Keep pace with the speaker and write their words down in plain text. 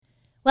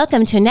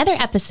Welcome to another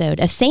episode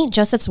of St.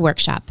 Joseph's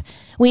Workshop.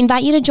 We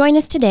invite you to join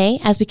us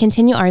today as we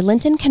continue our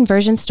Lenten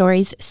Conversion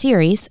Stories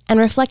series and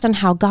reflect on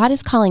how God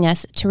is calling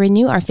us to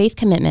renew our faith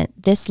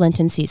commitment this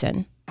Lenten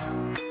season.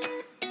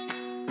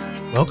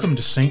 Welcome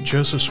to St.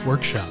 Joseph's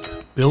Workshop,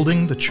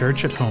 building the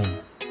church at home,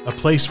 a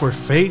place where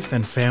faith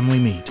and family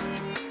meet.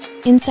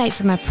 Insight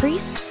from a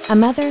priest, a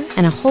mother,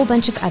 and a whole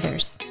bunch of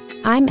others.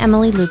 I'm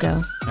Emily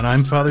Lugo. And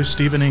I'm Father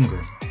Stephen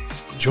Ingram.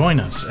 Join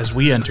us as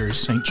we enter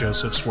St.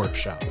 Joseph's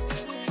Workshop.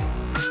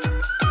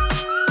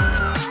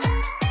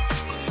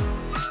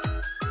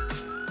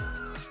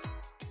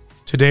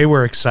 Today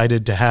we're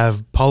excited to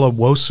have Paula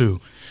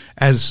Nwosu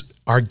as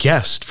our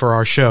guest for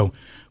our show.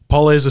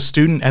 Paula is a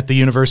student at the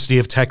University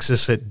of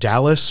Texas at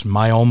Dallas,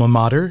 my alma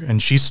mater,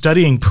 and she's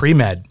studying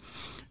pre-med.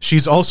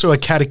 She's also a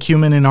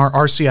catechumen in our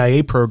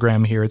RCIA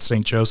program here at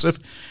St. Joseph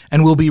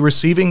and will be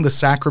receiving the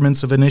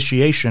sacraments of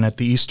initiation at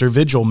the Easter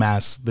Vigil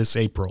Mass this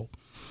April.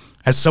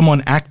 As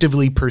someone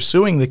actively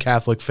pursuing the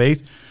Catholic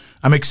faith,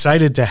 I'm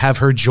excited to have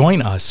her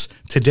join us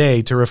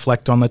today to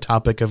reflect on the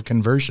topic of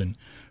conversion.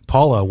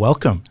 Paula,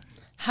 welcome.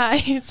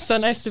 Hi, it's so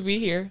nice to be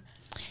here.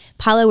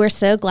 Paula, we're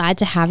so glad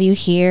to have you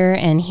here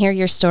and hear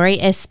your story,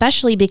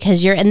 especially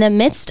because you're in the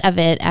midst of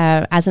it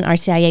as an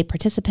RCIA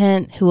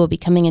participant who will be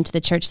coming into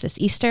the church this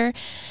Easter.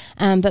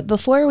 But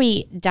before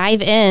we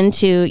dive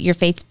into your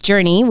faith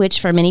journey, which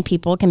for many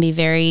people can be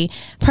very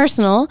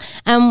personal,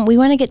 we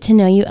want to get to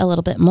know you a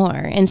little bit more.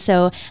 And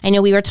so I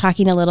know we were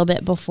talking a little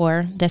bit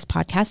before this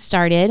podcast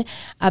started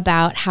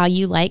about how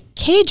you like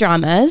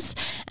K-dramas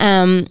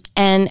and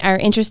are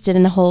interested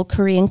in the whole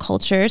Korean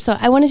culture. So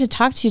I wanted to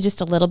talk to you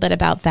just a little bit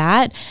about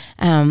that.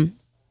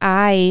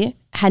 I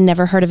had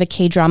never heard of a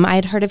K-drama. I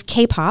had heard of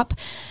K-pop.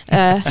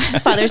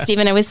 Father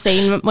Stephen, I was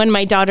saying one of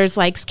my daughters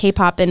likes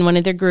K-pop in one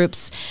of their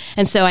groups.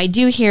 And so I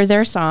do hear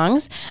their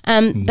songs.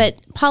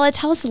 But Paula,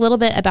 tell us a little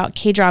bit about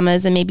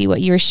K-dramas and maybe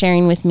what you were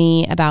sharing with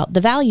me about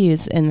the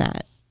values in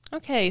that.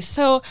 Okay,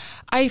 so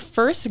I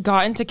first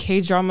got into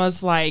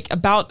K-dramas like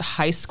about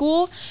high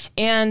school,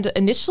 and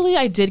initially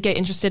I did get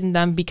interested in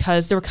them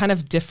because they were kind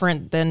of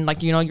different than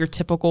like, your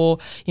typical,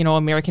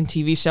 American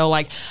TV show.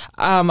 Like,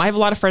 I have a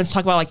lot of friends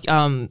talk about like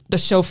the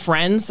show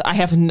Friends. I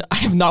have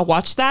not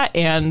watched that,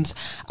 and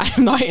I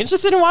am not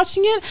interested in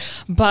watching it.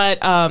 But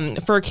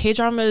for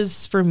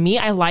K-dramas, for me,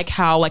 I like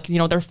how like,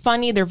 they're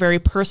funny, they're very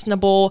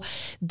personable.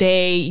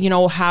 They,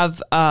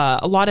 have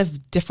a lot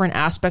of different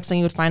aspects than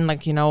you would find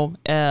like,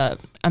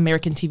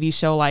 American TV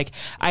show. Like,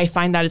 I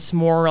find that it's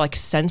more like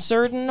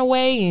censored in a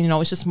way,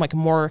 it's just like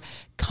more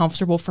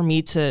comfortable for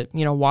me to,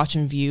 watch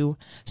and view.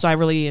 So I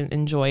really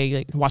enjoy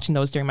like, watching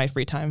those during my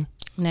free time.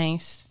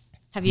 Nice.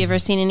 Have you ever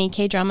seen any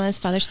K-dramas,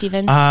 Father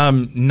Stephen?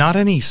 Not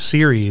any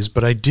series,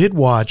 but I did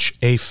watch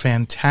a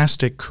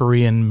fantastic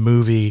Korean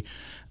movie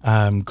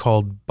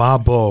called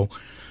Babo.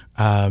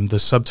 The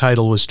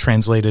subtitle was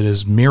translated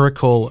as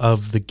Miracle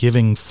of the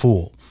Giving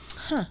Fool.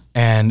 Huh.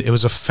 And it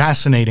was a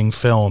fascinating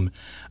film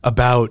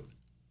about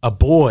a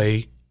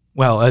boy,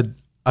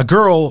 a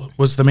girl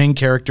was the main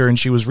character, and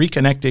she was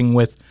reconnecting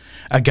with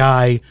a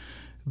guy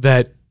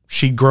that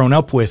she'd grown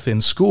up with in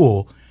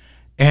school,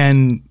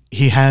 and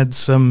he had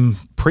some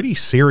pretty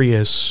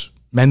serious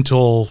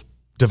mental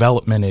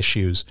development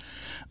issues.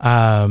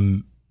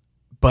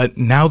 But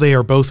now they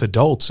are both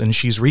adults, and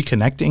she's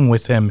reconnecting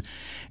with him,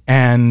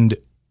 and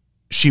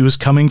she was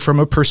coming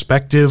from a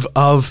perspective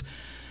of,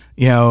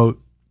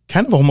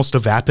 kind of almost a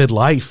vapid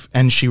life,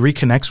 and she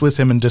reconnects with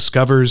him and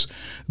discovers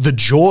the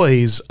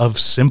joys of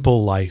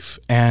simple life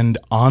and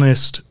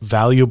honest,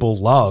 valuable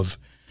love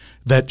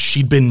that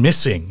she'd been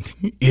missing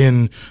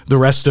in the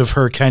rest of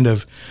her kind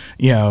of,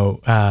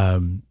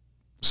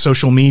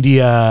 social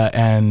media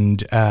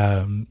and,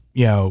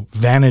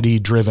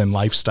 vanity-driven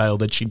lifestyle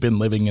that she'd been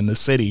living in the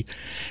city.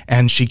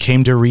 And she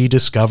came to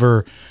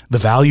rediscover the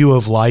value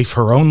of life,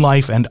 her own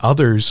life and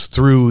others,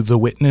 through the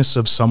witness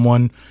of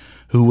someone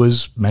who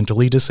was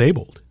mentally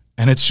disabled.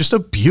 And it's just a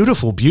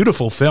beautiful,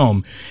 beautiful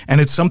film. And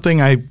it's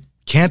something I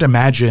can't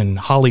imagine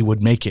Hollywood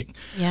making.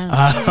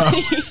 Yeah.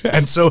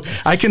 And so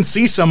I can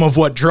see some of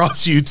what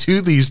draws you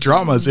to these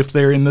dramas if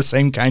they're in the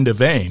same kind of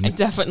vein.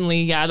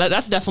 Definitely, yeah.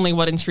 That's definitely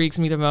what intrigues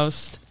me the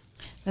most.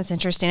 That's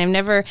interesting.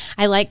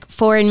 I like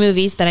foreign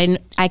movies, but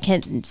I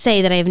can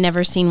say that I've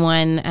never seen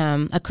one,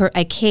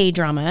 a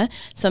K-drama.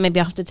 So maybe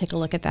I'll have to take a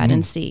look at that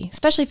and see,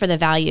 especially for the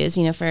values,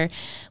 for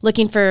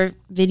looking for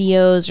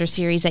videos or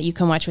series that you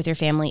can watch with your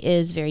family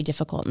is very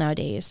difficult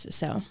nowadays.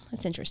 So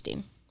that's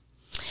interesting.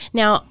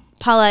 Now,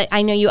 Paula,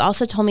 I know you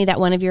also told me that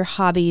one of your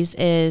hobbies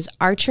is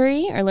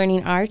archery or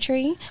learning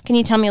archery. Can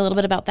you tell me a little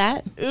bit about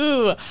that?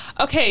 Ooh,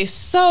 okay.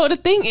 So the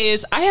thing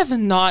is, I have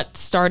not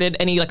started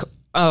any like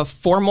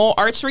formal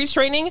archery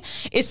training.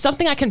 Is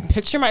something I can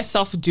picture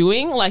myself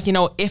doing. Like,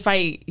 if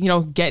I,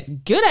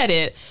 get good at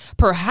it,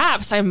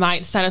 perhaps I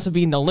might sign up to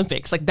be in the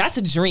Olympics. Like, that's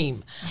a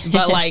dream.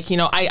 But like,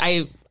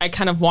 I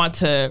kind of want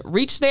to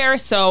reach there.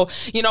 So,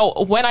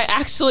 when I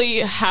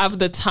actually have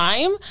the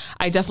time,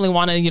 I definitely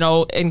want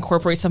to,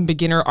 incorporate some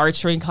beginner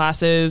archery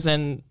classes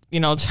and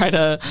try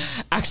to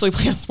actually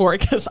play a sport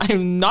because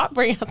I'm not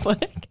very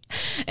athletic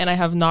and I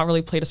have not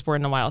really played a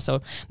sport in a while.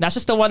 So that's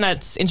just the one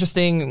that's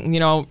interesting,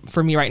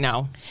 for me right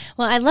now.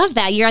 Well, I love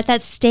that. You're at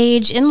that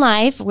stage in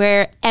life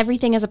where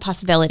everything is a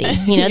possibility.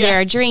 Yes. There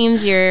are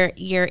dreams.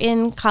 You're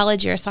in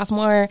college, you're a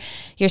sophomore,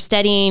 you're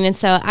studying. And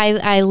so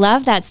I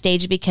love that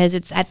stage because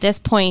it's at this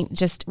point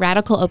just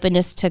radical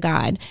openness to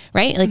God,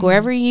 right? Like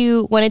wherever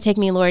you want to take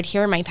me, Lord,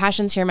 here are my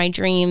passions, here are my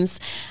dreams.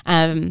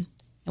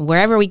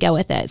 Wherever we go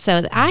with it.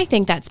 So I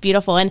think that's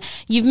beautiful. And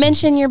you've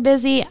mentioned you're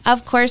busy.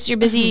 Of course, you're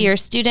busy. You're a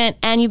student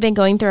and you've been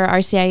going through our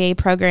RCIA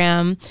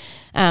program.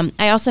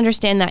 I also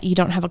understand that you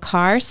don't have a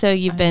car. So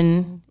you've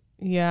been...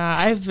 Yeah,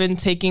 I've been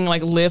taking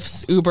like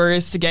Lyfts,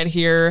 Ubers to get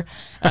here.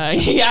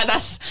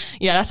 That's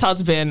how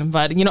it's been.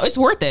 But, it's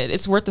worth it.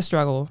 It's worth the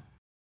struggle.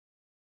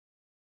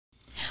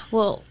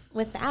 Well,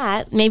 with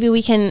that, maybe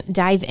we can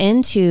dive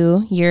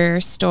into your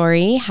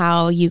story,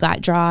 how you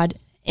got drawn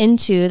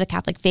into the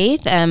Catholic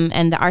faith and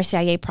the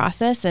RCIA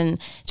process, and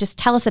just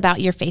tell us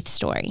about your faith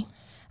story.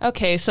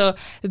 Okay, so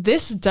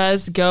this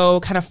does go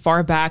kind of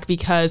far back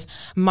because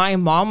my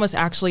mom was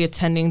actually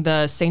attending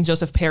the St.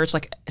 Joseph Parish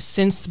like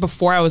since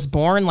before I was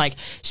born. Like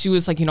she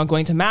was like,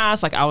 going to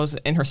Mass, like I was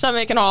in her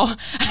stomach and all.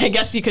 I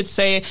guess you could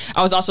say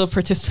I was also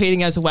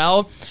participating as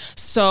well.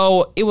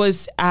 So it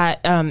was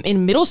at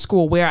in middle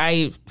school where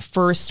I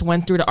first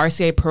went through the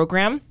RCIA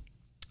program.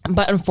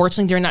 But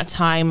unfortunately, during that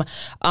time,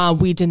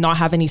 we did not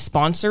have any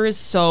sponsors,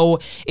 so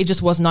it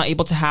just was not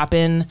able to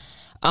happen.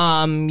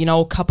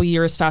 A couple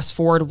years fast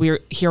forward,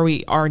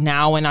 we are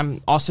now, and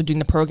I'm also doing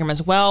the program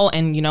as well.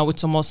 And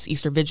it's almost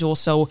Easter Vigil,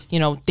 so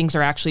things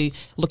are actually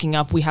looking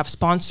up. We have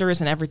sponsors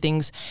and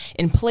everything's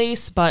in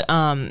place. But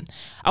I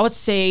would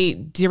say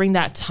during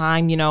that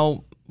time,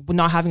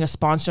 not having a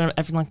sponsor,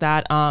 everything like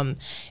that,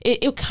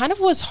 it kind of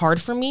was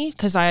hard for me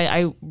because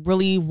I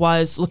really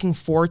was looking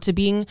forward to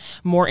being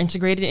more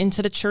integrated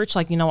into the church.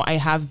 Like, I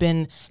have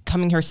been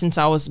coming here since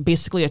I was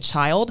basically a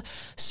child.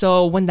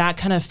 So when that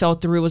kind of fell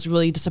through, it was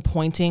really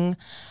disappointing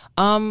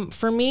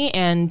for me.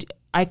 And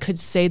I could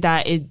say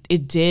that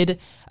it did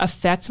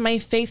affect my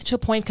faith to a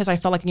point because I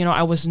felt like,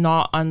 I was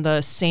not on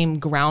the same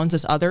grounds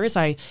as others.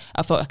 I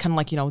felt kind of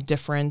like,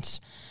 different.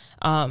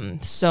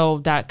 So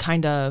that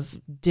kind of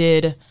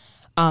did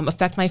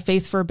affect my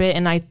faith for a bit.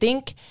 And I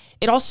think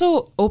it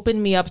also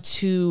opened me up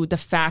to the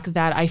fact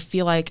that I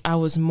feel like I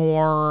was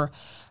more,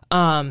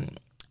 I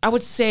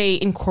would say,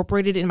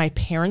 incorporated in my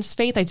parents'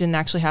 faith. I didn't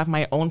actually have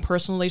my own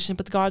personal relationship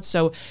with God.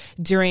 So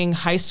during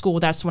high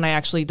school, that's when I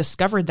actually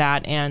discovered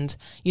that. And,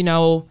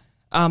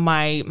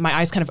 my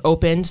eyes kind of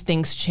opened,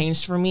 things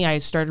changed for me. I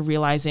started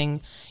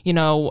realizing,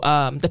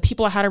 the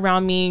people I had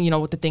around me,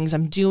 with the things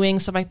I'm doing,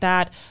 stuff like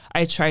that.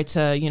 I tried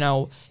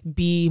to,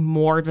 be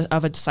more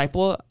of a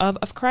disciple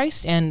of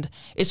Christ. And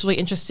it's really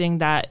interesting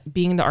that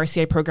being in the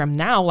RCIA program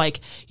now,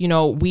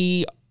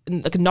 we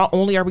not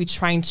only are we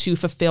trying to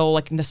fulfill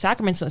the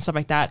sacraments and stuff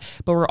like that,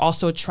 but we're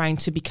also trying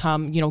to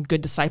become,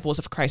 good disciples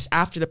of Christ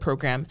after the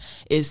program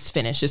is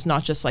finished. It's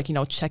not just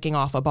checking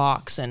off a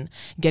box and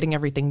getting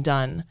everything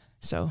done.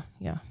 So,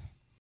 yeah.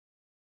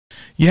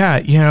 Yeah,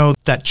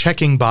 that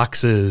checking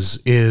boxes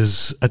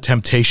is a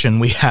temptation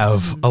we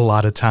have a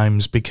lot of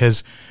times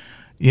because,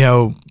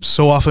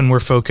 so often we're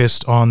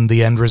focused on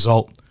the end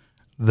result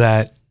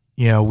that,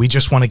 we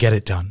just want to get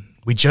it done.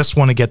 We just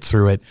want to get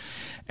through it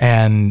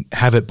and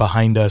have it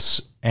behind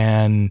us.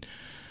 And,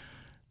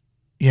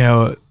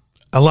 a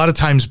lot of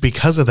times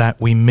because of that,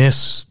 we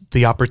miss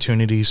the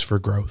opportunities for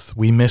growth.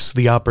 We miss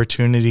the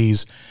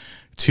opportunities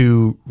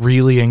to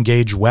really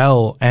engage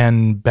well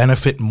and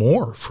benefit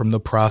more from the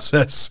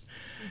process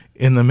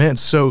in the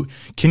midst. So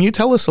can you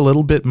tell us a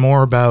little bit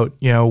more about,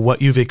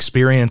 what you've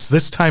experienced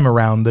this time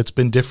around that's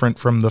been different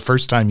from the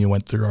first time you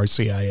went through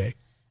RCIA?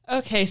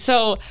 Okay,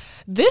 so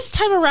this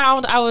time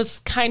around, I was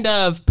kind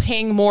of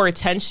paying more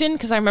attention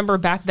because I remember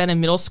back then in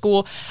middle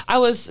school, I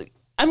was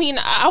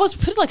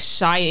pretty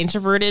shy and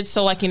introverted.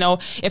 So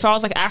if I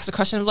was asked a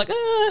question, I'm like,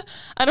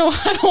 I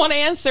don't want to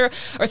answer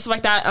or stuff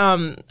like that.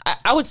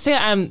 I would say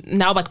I'm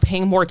now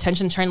paying more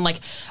attention, trying to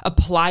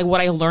apply what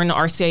I learned in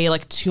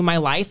RCIA to my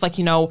life.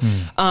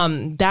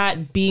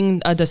 That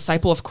being a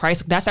disciple of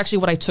Christ, that's actually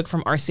what I took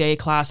from RCIA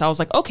class. I was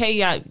like, okay,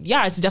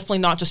 yeah, it's definitely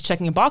not just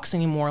checking a box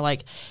anymore.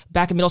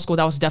 Back in middle school,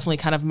 that was definitely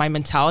kind of my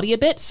mentality a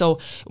bit. So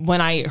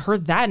when I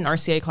heard that in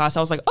RCIA class,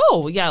 I was like,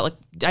 oh yeah,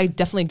 I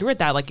definitely agree with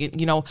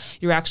that.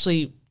 You're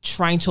actually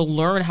trying to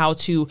learn how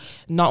to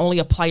not only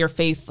apply your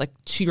faith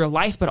to your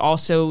life, but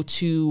also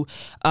to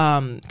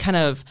kind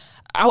of,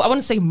 I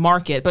wouldn't say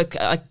market,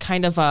 but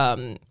kind of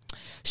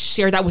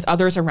share that with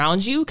others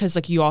around you because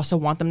you also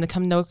want them to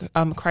come know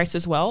Christ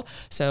as well.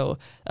 So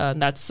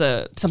that's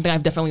something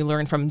I've definitely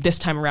learned from this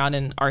time around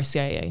in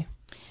RCIA.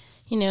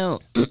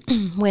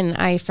 When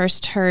I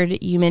first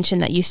heard you mention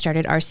that you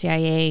started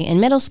RCIA in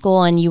middle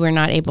school and you were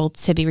not able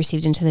to be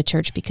received into the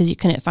church because you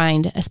couldn't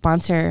find a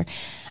sponsor,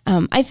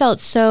 I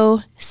felt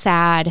so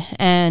sad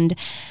and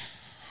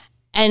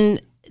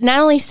not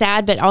only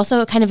sad, but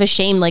also kind of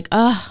ashamed, like,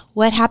 oh,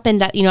 what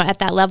happened at, at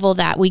that level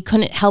that we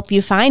couldn't help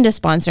you find a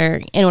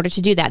sponsor in order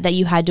to do that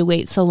you had to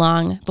wait so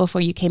long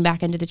before you came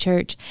back into the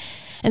church.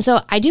 And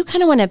so I do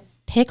kind of want to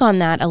pick on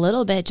that a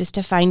little bit just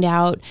to find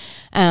out,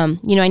 I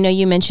know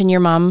you mentioned your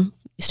mom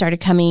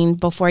started coming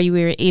before you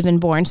were even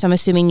born. So I'm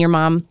assuming your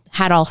mom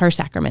had all her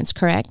sacraments,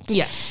 correct?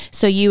 Yes.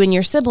 So you and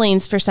your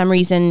siblings, for some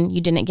reason, you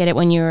didn't get it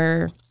when you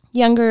were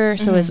younger,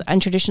 so it was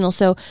untraditional.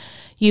 So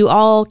you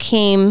all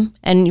came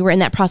and you were in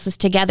that process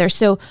together.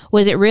 So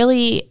were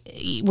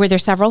there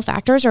several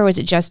factors, or was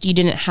it just you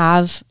didn't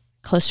have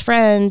a close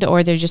friend,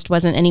 or there just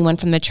wasn't anyone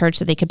from the church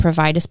that they could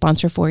provide a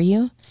sponsor for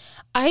you?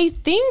 I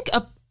think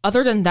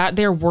other than that,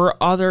 there were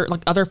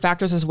other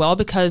factors as well,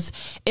 because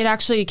it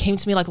actually came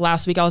to me like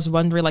last week. I was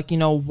wondering,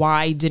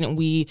 why didn't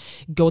we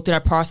go through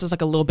that process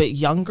like a little bit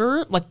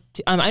younger?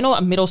 I know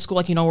at middle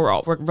school,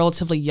 we're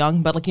relatively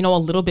young, but a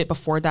little bit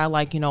before that,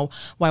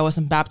 why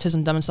wasn't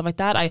baptism done and stuff like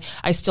that?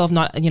 I still have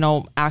not,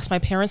 asked my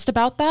parents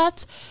about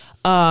that.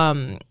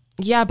 But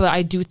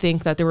I do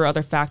think that there were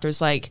other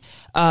factors,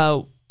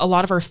 a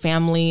lot of our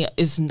family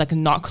is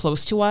not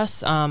close to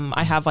us.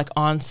 I have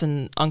aunts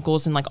and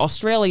uncles in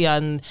Australia,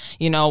 and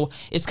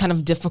it's kind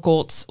of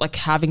difficult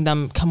having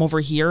them come over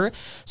here.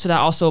 So that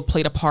also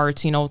played a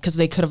part, because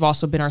they could have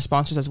also been our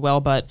sponsors as well.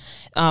 But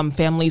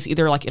families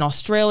either in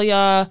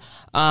Australia,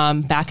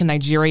 back in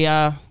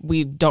Nigeria,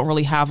 we don't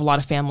really have a lot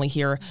of family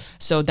here.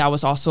 So that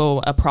was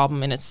also a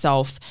problem in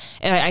itself.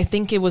 And I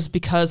think it was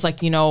because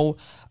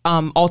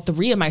all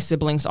three of my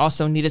siblings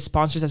also needed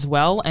sponsors as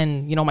well.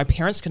 And, my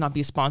parents could not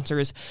be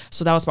sponsors.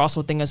 So that was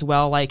also a thing as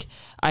well.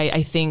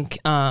 I think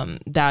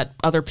that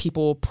other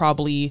people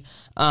probably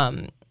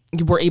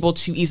were able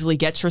to easily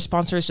get church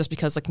sponsors just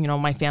because,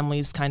 my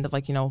family's kind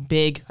of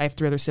big. I have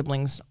three other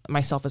siblings,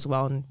 myself as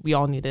well, and we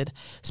all needed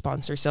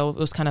sponsors. So it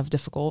was kind of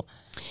difficult.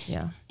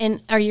 Yeah.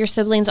 And are your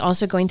siblings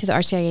also going through the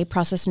RCIA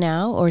process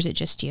now, or is it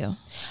just you?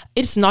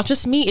 It's not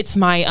just me. It's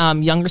my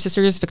younger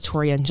sisters,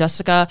 Victoria and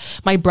Jessica.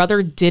 My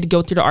brother did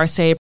go through the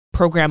RCIA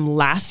program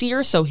last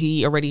year, so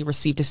he already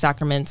received his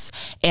sacraments,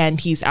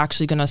 and he's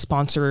actually going to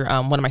sponsor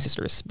one of my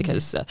sisters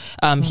because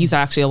he's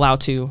actually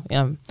allowed to.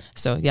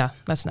 So yeah,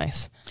 that's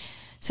nice.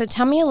 So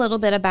tell me a little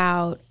bit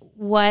about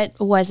what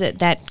was it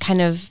that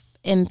kind of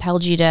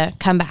impelled you to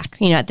come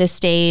back, at this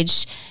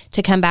stage,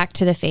 to come back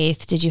to the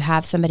faith? Did you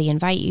have somebody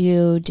invite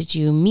you? Did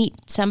you meet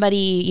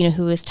somebody,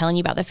 who was telling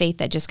you about the faith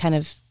that just kind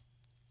of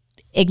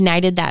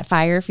ignited that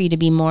fire for you to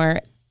be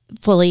more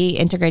fully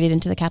integrated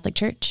into the Catholic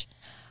Church?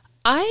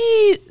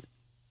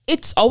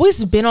 It's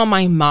always been on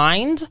my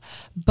mind,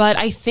 but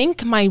I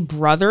think my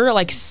brother,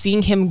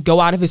 seeing him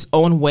go out of his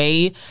own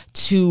way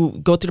to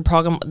go through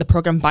the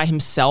program by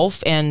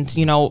himself and,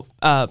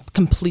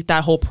 complete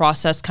that whole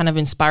process kind of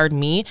inspired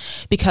me,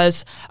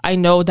 because I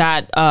know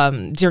that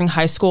during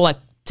high school,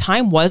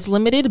 time was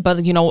limited, but,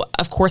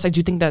 of course, I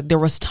do think that there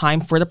was time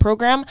for the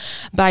program,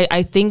 but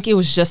I think it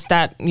was just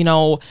that,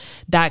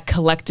 that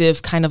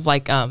collective kind of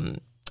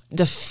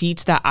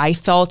defeat that I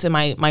felt and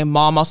my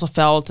mom also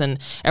felt, and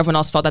everyone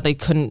else felt that we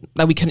couldn't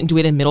do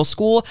it in middle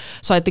school.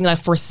 So I think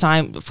for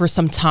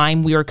some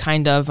time we were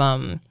kind of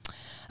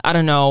I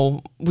don't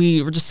know,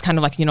 we were just kind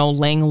of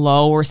laying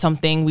low or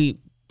something. We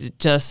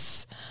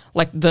just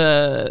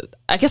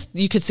I guess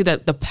you could say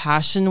that the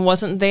passion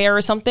wasn't there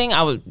or something.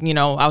 I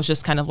was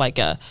just kind of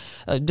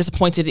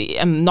disappointed.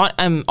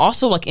 I'm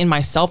also in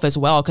myself as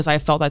well, because I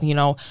felt that,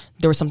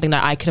 there was something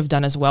that I could have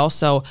done as well.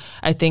 So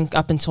I think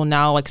up until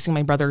now, seeing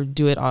my brother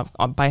do it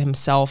by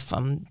himself,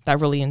 that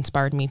really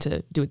inspired me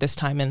to do it this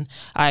time. And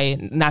I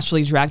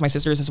naturally dragged my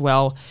sisters as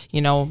well,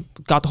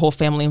 got the whole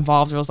family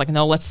involved. I was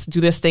no, let's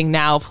do this thing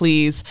now,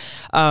 please.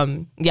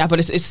 But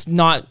it's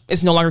no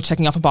longer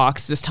checking off a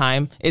box this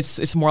time.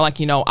 It's more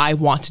I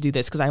want to do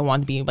this because I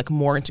want to be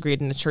more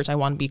integrated in the church. I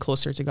want to be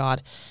closer to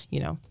God,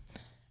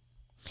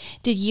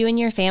 Did you and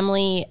your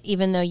family,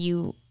 even though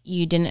you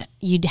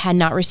had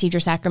not received your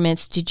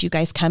sacraments, did you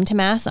guys come to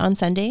Mass on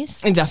Sundays?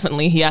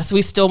 Definitely, yes.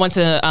 We still went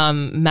to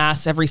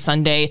Mass every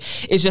Sunday.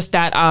 It's just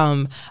that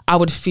I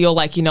would feel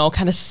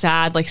kind of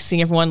sad,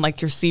 seeing everyone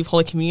receive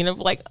Holy Communion,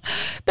 of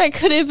that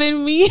could have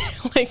been me,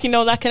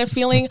 that kind of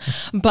feeling.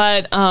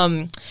 But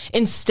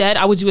instead,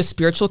 I would do a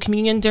spiritual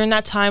communion during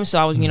that time. So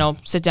I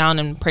would, sit down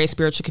and pray a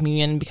spiritual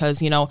communion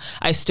because,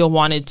 I still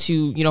wanted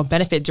to,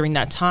 benefit during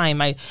that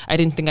time. I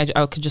didn't think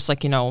I could just I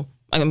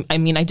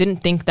didn't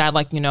think that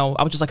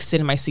I would just sit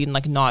in my seat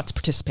and not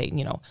participate.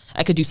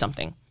 I could do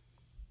something.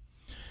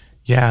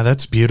 Yeah,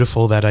 that's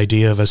beautiful, that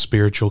idea of a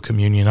spiritual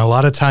communion. A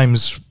lot of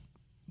times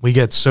we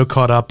get so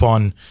caught up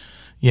on,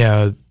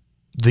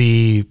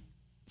 the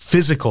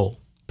physical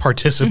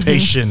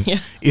participation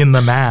in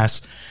the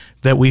Mass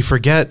that we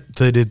forget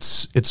that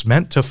it's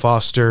meant to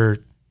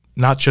foster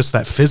not just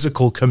that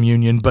physical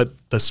communion, but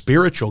the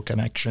spiritual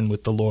connection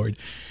with the Lord.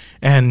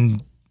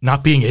 And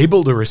not being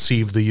able to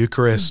receive the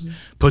Eucharist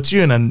puts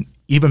you in an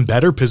even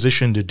better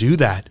position to do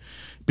that,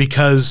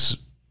 because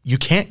you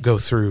can't go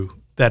through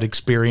that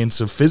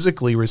experience of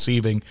physically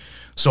receiving.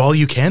 So all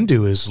you can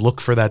do is look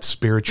for that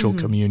spiritual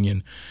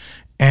communion.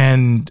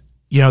 And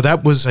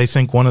that was, I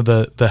think, one of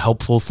the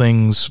helpful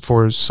things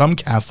for some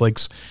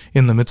Catholics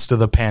in the midst of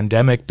the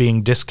pandemic,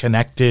 being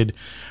disconnected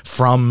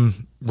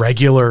from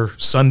regular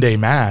Sunday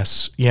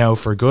Mass,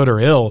 for good or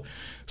ill.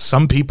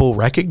 Some people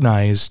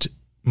recognized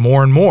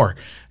more and more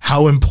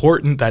how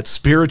important that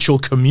spiritual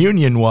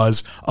communion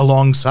was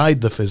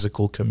alongside the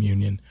physical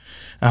communion.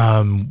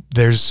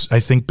 There's, I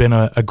think, been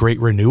a great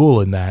renewal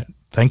in that.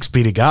 Thanks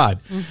be to God.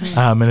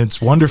 And it's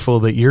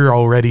wonderful that you're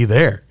already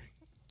there.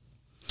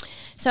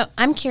 So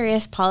I'm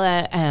curious,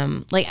 Paula,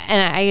 and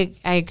I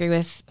agree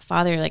with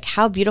Father, like,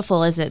 how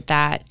beautiful is it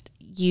that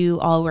you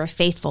all were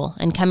faithful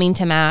and coming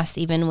to Mass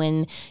even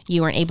when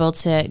you weren't able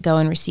to go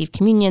and receive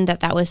communion,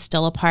 that was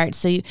still a part.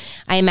 So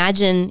I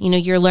imagine,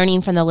 you're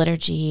learning from the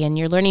liturgy and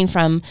you're learning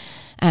from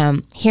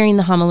hearing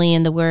the homily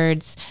and the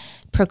words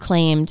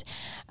proclaimed.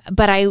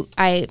 But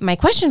my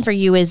question for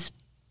you is,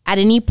 at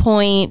any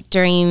point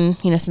during,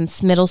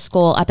 since middle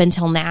school up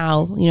until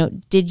now,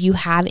 did you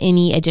have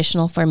any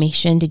additional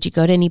formation? Did you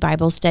go to any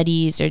Bible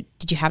studies, or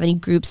did you have any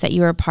groups that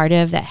you were a part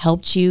of that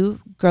helped you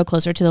grow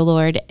closer to the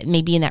Lord,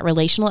 maybe in that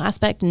relational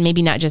aspect, and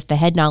maybe not just the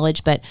head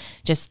knowledge, but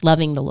just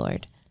loving the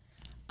Lord?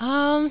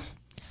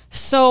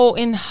 So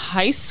in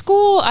high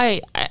school,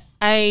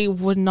 I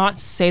would not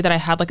say that I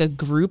had like a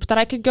group that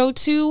I could go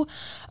to.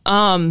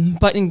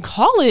 But in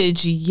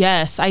college,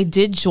 yes, I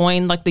did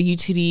join like the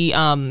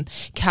UTD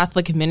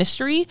Catholic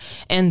ministry,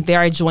 and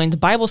there I joined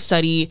Bible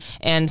study,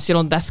 and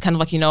so that's kind of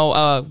like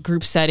a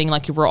group setting,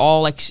 like we're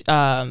all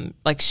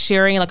like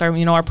sharing like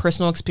our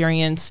personal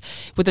experience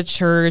with the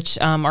church,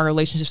 our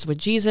relationships with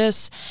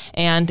Jesus,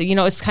 and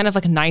it's kind of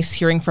like nice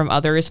hearing from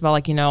others about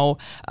like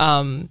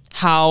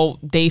how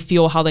they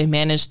feel, how they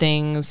manage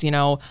things,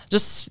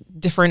 just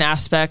different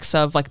aspects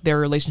of like their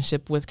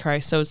relationship with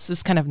Christ. So it's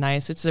just kind of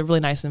nice. It's a really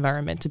nice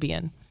environment to be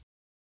in.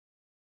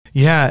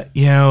 Yeah,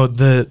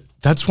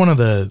 that's one of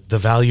the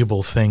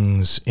valuable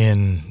things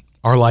in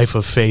our life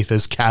of faith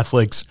as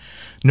Catholics.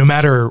 No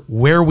matter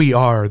where we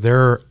are, there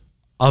are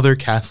other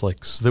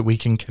Catholics that we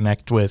can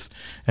connect with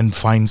and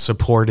find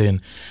support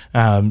in.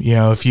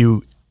 If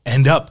you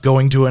end up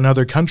going to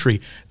another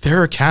country,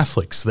 there are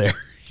Catholics there.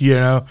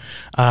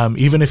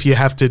 Even if you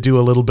have to do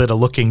a little bit of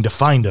looking to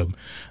find them.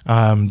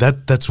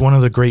 That's one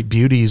of the great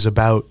beauties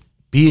about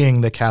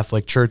being the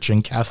Catholic Church.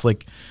 And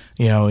Catholic,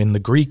 in the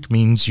Greek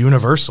means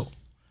universal.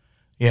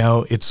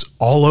 It's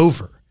all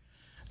over.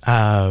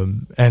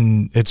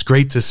 And it's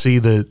great to see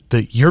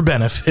that you're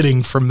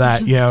benefiting from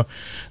that,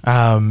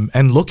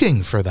 and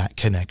looking for that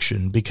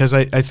connection, because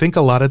I think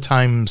a lot of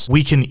times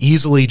we can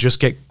easily just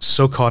get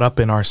so caught up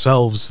in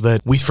ourselves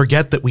that we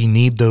forget that we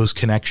need those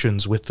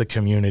connections with the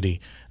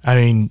community. I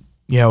mean,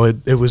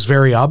 it was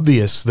very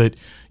obvious that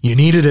you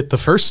needed it the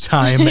first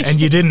time and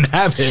you didn't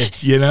have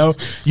it,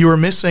 you were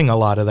missing a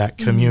lot of that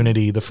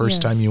community the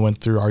first time you went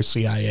through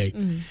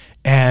RCIA,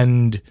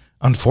 and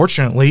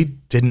unfortunately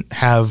didn't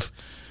have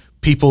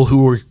people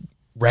who were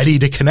ready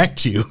to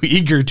connect you,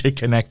 eager to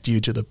connect you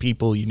to the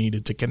people you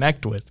needed to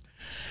connect with.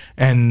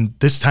 And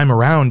this time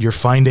around, you're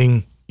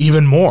finding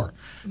even more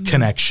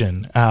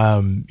connection,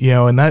 and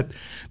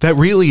that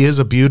really is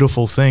a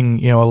beautiful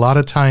thing. A lot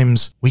of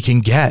times we can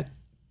get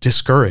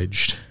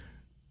discouraged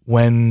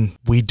when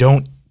we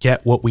don't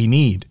get what we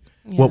need,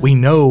 what we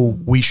know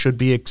we should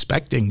be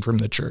expecting from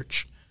the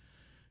church.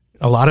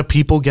 A lot of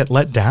people get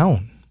let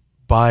down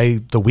by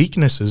the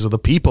weaknesses of the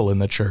people in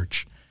the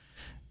church.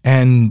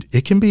 And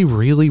it can be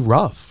really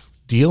rough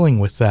dealing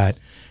with that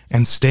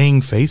and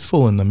staying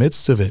faithful in the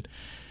midst of it.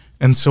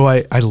 And so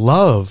I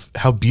love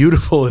how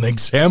beautiful an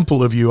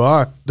example of you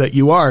are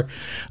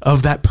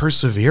of that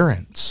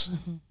perseverance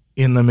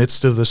in the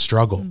midst of the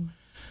struggle.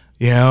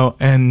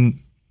 And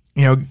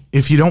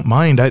if you don't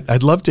mind,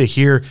 I'd love to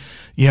hear,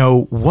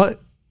 what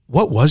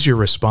was your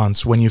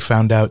response when you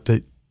found out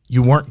that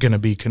you weren't going to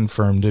be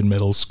confirmed in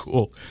middle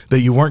school,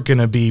 that you weren't going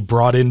to be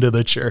brought into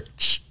the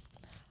church?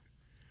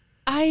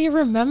 I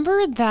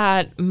remember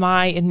that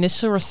my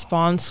initial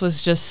response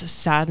was just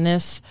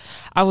sadness.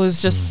 I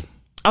was just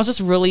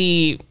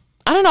really,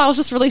 I don't know, I was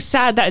just really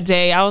sad that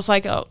day. I was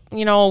like,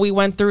 we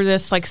went through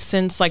this like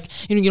since like,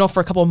 for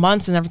a couple of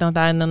months and everything like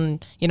that. And then,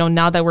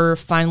 now that we're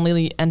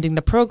finally ending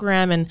the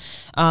program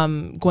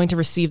and going to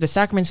receive the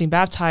sacraments, being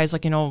baptized,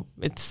 like,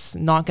 it's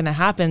not going to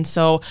happen.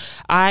 So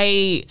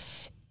I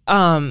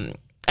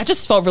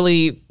just felt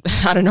really,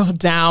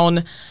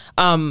 down.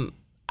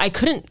 I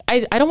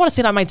don't want to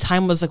say that my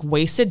time was like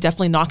wasted.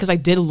 Definitely not, because I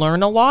did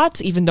learn a lot,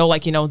 even though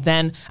like,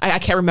 then I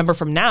can't remember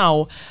from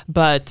now,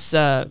 but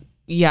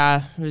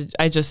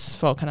I just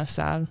felt kind of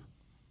sad.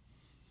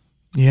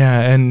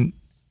 Yeah. And,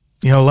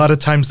 a lot of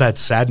times that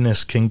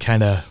sadness can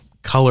kind of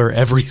color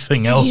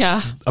everything else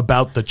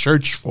about the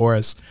church for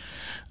us.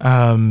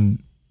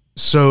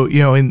 So,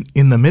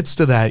 in the midst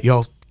of that,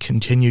 y'all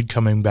continued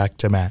coming back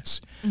to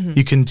Mass.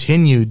 You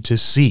continued to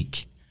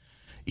seek,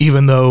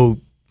 even though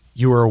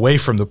you were away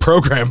from the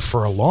program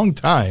for a long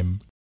time.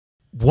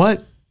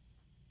 What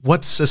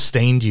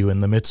sustained you in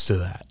the midst of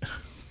that?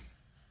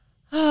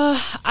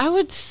 I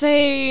would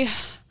say,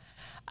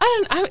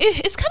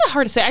 it's kind of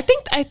hard to say.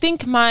 I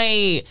think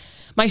my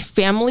my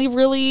family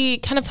really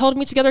kind of held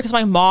me together, because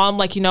my mom,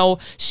 like, you know,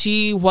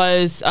 she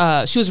was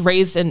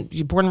raised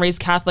and born and raised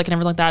Catholic and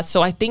everything like that.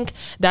 So I think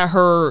that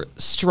her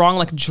strong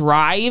like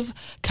drive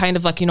kind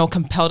of like, you know,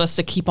 compelled us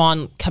to keep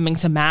on coming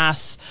to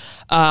Mass.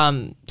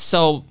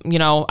 So, you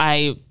know,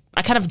 I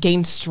kind of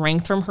gained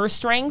strength from her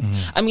strength.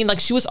 I mean, like,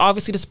 she was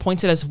obviously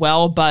disappointed as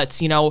well, but,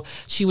 you know,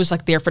 she was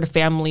like there for the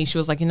family. She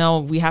was like, you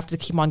know, we have to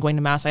keep on going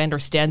to Mass. I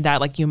understand that,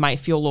 like, you might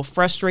feel a little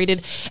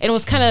frustrated. And it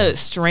was kind of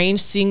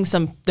strange seeing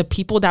the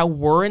people that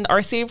were in the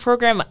RCIA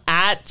program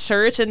at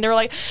church, and they were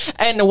like,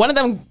 and one of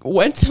them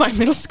went to my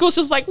middle school. She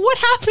was like, what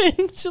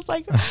happened? She was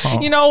like,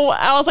 you know,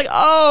 I was like,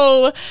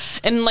 oh,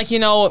 and like, you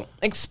know,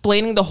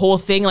 explaining the whole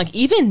thing. Like,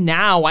 even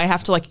now I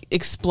have to like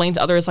explain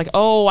to others like,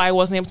 oh, I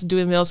wasn't able to do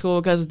it in middle school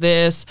because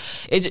this.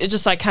 It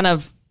just like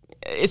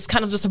it's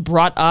kind of just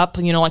brought up,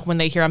 you know, like when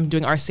they hear I'm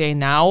doing RCIA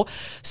now.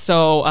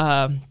 So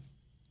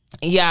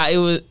yeah, it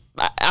was,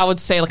 I would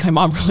say like my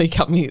mom really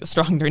kept me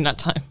strong during that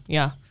time.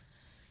 Yeah.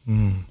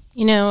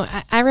 You know,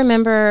 I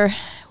remember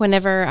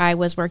whenever I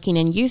was working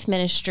in youth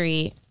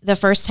ministry, the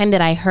first time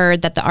that I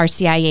heard that the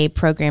RCIA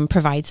program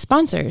provides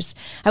sponsors,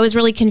 I was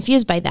really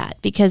confused by that,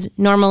 because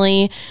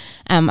normally,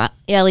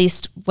 at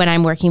least when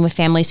I'm working with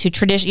families who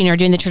are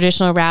doing the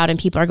traditional route and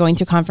people are going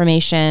through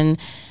confirmation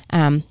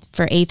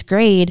for 8th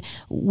grade,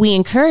 we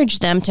encourage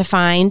them to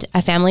find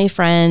a family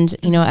friend,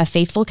 you know, a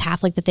faithful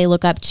Catholic that they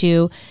look up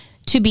to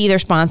be their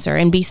sponsor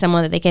and be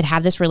someone that they could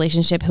have this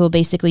relationship who will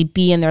basically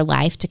be in their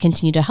life to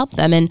continue to help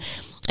them. And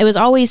it was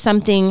always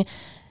something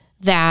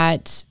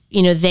that,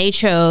 you know, they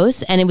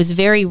chose, and it was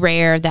very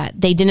rare that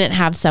they didn't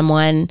have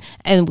someone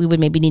and we would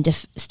maybe need to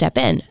step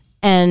in.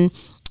 And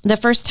the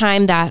first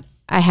time that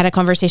I had a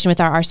conversation with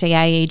our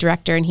RCIA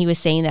director, and he was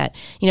saying that,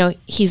 you know,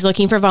 he's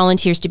looking for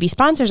volunteers to be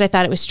sponsors. I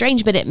thought it was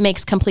strange, but it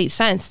makes complete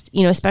sense,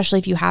 you know, especially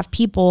if you have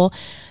people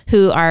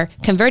who are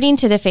converting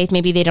to the faith.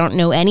 Maybe they don't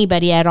know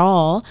anybody at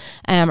all,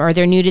 or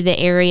they're new to the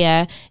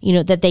area, you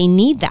know, that they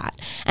need that.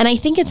 And I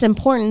think it's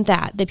important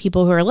that the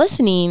people who are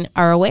listening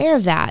are aware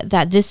of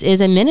that this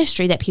is a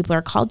ministry that people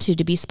are called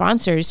to be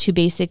sponsors who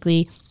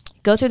basically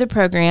go through the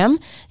program.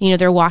 You know,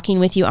 they're walking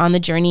with you on the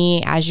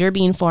journey as you're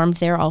being formed.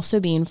 They're also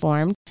being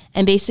formed.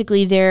 And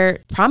basically they're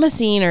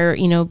promising, or,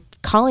 you know,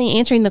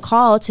 answering the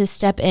call to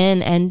step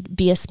in and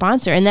be a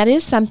sponsor. And that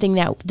is something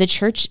that the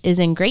church is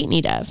in great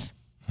need of.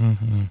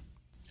 Mm-hmm.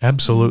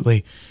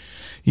 Absolutely.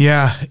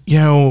 Yeah. You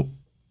know,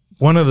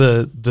 one of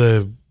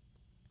the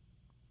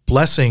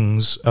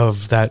blessings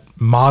of that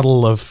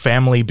model of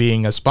family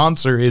being a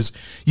sponsor is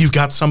you've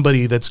got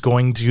somebody that's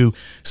going to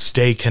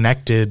stay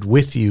connected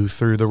with you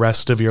through the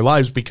rest of your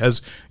lives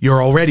because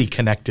you're already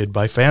connected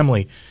by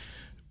family.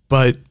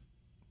 But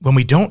when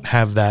we don't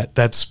have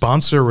that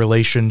sponsor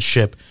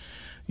relationship,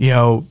 you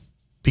know,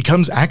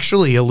 becomes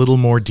actually a little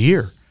more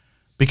dear,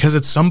 because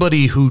it's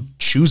somebody who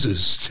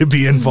chooses to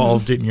be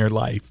involved in your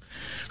life,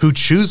 who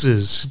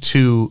chooses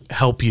to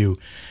help you.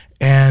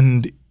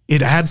 And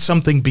it adds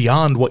something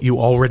beyond what you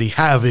already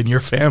have in your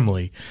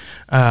family.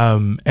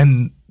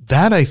 And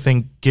that, I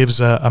think,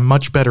 gives a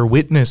much better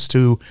witness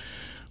to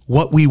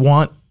what we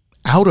want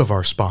out of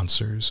our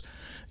sponsors.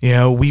 You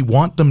know, we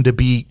want them to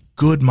be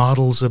good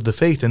models of the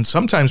faith. And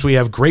sometimes we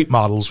have great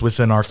models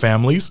within our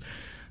families.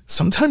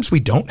 Sometimes we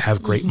don't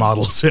have great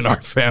models in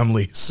our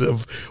families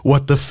of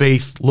what the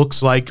faith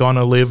looks like on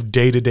a lived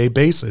day-to-day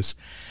basis.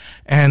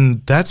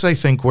 And that's, I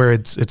think, where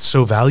it's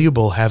so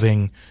valuable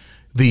having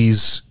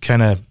these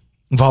kind of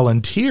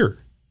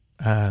volunteer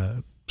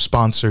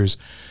sponsors,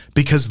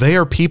 because they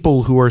are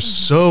people who are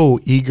so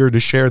eager to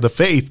share the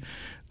faith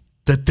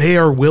that they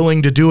are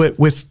willing to do it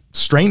with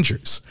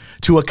strangers,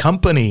 to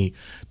accompany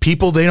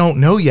people they don't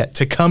know yet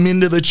to come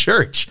into the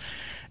church.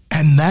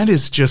 And that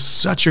is just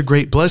such a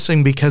great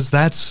blessing, because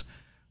that's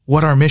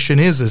what our mission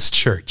is as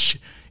church.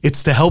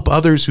 It's to help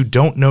others who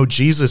don't know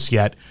Jesus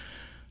yet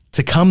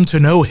to come to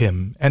know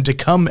him and to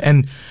come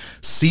and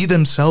see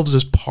themselves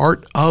as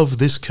part of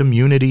this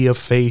community of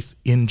faith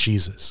in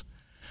Jesus.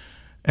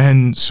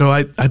 And so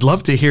I'd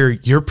love to hear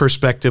your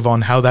perspective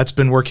on how that's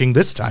been working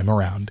this time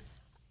around.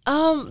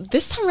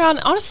 This time around,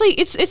 honestly,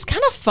 it's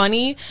kind of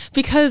funny,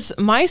 because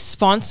my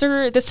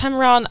sponsor this time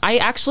around, I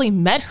actually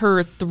met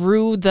her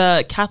through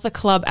the Catholic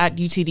club at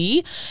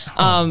UTD.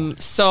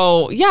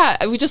 So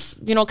yeah, we just,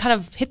 you know, kind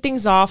of hit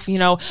things off. You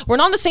know, we're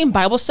not in the same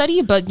Bible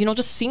study, but, you know,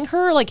 just seeing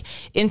her like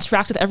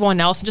interact with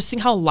everyone else and just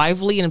seeing how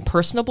lively and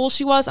personable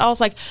she was, I was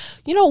like,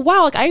 you know,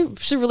 wow, like I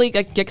should really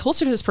like get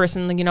closer to this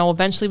person. And, you know,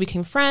 eventually we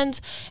became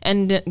friends,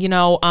 and, you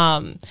know,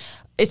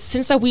 it's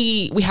since that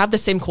we have the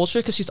same culture,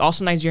 because she's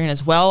also Nigerian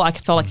as well. I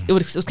felt like it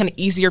was kind of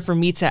easier for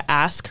me to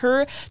ask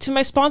her to be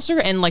my sponsor,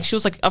 and like she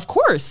was like, of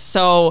course.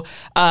 So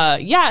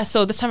yeah,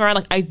 so this time around,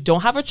 like I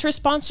don't have a church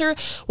sponsor.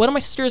 One of my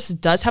sisters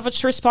does have a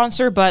church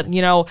sponsor, but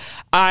you know,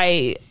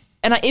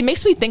 it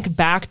makes me think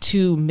back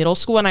to middle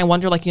school, and I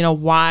wonder, like, you know,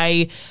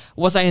 why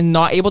was I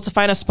not able to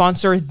find a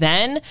sponsor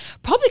then?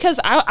 Probably because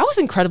I was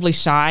incredibly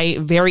shy,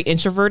 very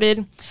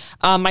introverted.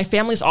 My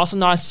family's also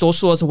not as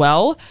social as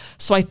well.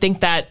 So I think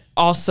that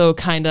also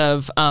kind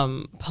of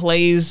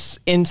plays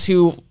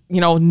into,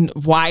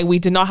 why we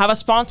did not have a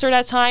sponsor at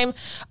that time.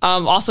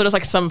 Also, there's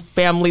like some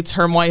family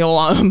turmoil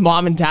on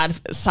mom and dad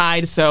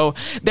side. So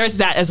there's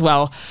that as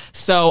well.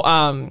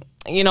 So,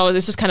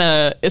 this is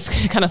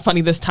it's kind of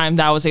funny this time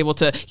that I was able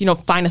to,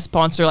 find a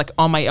sponsor like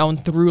on my own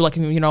through like,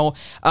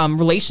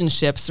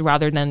 relationships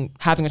rather than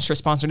having a church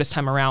sponsor this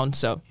time around.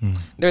 So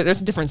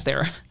there's a difference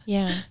there.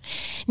 Yeah.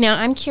 Now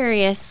I'm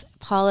curious,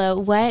 Paula,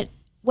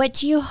 what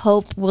do you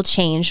hope will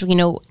change?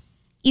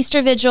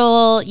 Easter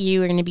Vigil,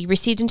 you are going to be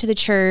received into the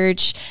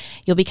church.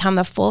 You'll become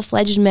a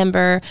full-fledged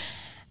member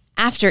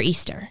after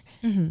Easter.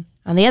 Mm-hmm.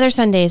 On the other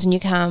Sundays when you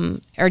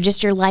come, or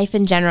just your life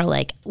in general,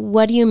 like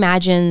what do you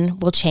imagine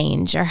will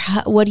change, or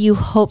what do you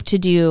hope to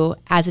do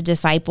as a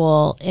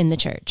disciple in the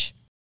church?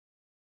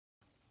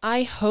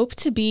 I hope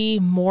to be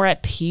more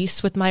at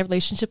peace with my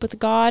relationship with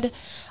God,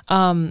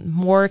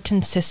 more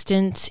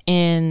consistent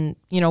in,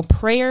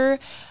 prayer.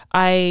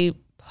 I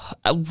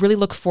really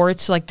look forward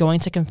to like going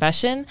to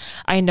confession.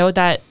 I know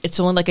that it's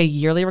only like a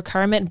yearly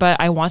requirement, but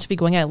I want to be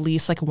going at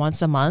least like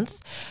once a month.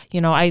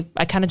 I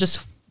kind of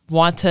just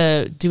want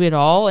to do it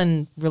all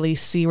and really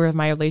see where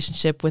my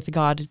relationship with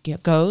God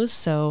goes.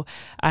 So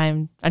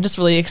I'm just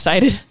really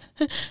excited.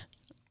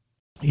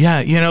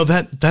 Yeah,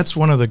 that's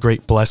one of the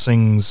great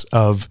blessings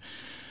of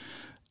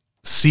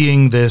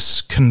seeing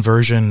this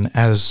conversion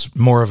as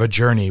more of a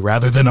journey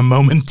rather than a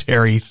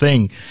momentary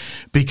thing,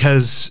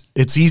 because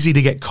it's easy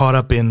to get caught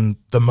up in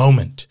the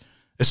moment,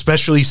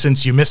 especially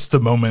since you missed the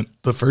moment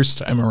the first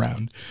time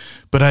around.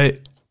 But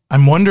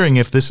I'm wondering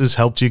if this has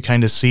helped you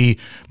kind of see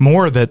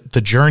more that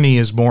the journey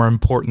is more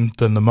important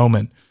than the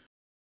moment.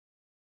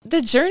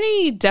 The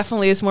journey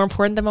definitely is more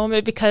important than the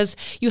moment, because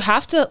you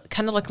have to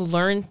kind of like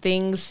learn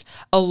things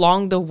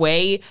along the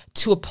way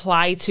to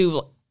apply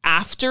to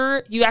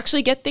after you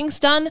actually get things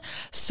done.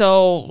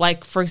 So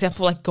like, for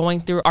example, like going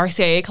through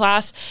RCIA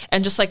class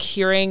and just like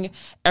hearing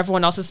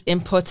everyone else's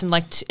inputs and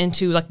like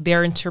into like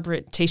their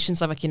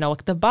interpretations of like,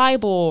 like the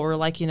Bible, or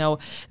like,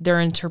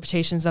 their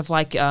interpretations of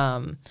like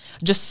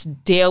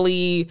just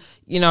daily,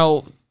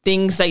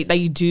 things that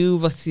you do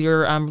with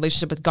your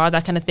relationship with God,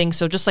 that kind of thing.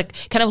 So just like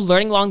kind of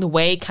learning along the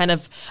way kind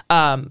of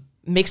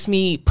makes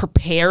me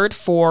prepared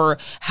for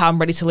how I'm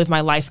ready to live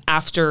my life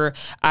after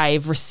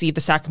I've received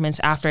the sacraments,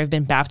 after I've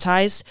been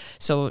baptized.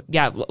 So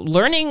yeah,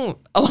 learning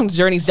along the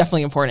journey is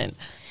definitely important.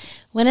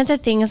 One of the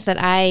things that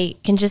I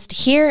can just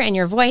hear in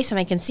your voice and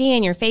I can see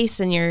in your face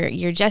and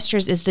your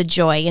gestures is the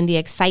joy and the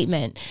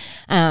excitement.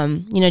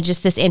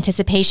 Just this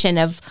anticipation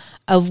of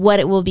what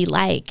it will be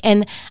like.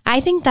 And I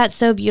think that's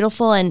so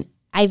beautiful. And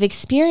I've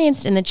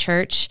experienced in the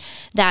church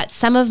that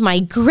some of my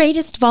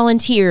greatest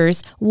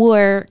volunteers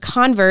were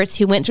converts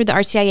who went through the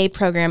RCIA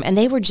program, and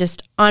they were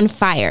just on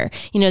fire.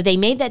 They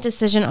made that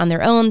decision on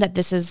their own that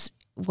this is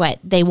what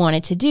they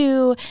wanted to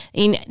do.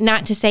 And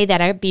not to say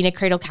that being a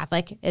cradle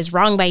Catholic is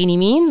wrong by any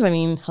means. I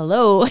mean,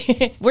 hello,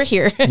 we're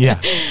here. Yeah.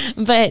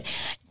 But,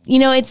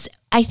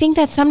 I think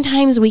that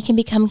sometimes we can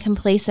become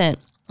complacent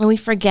and we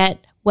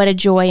forget what a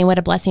joy and what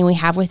a blessing we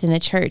have within the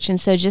church. And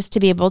so just to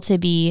be able to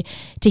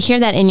hear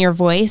that in your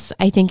voice,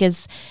 I think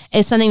is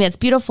something that's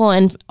beautiful.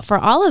 And for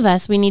all of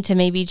us, we need to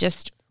maybe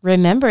just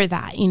remember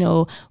that,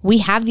 we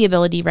have the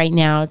ability right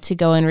now to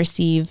go and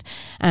receive,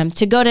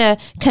 to go to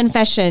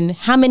confession.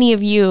 How many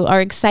of you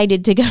are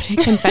excited to go to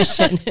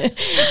confession?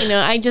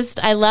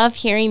 I love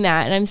hearing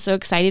that. And I'm so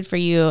excited for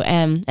you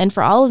and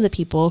for all of the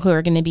people who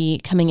are going to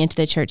be coming into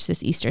the church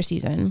this Easter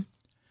season.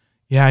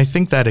 Yeah, I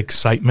think that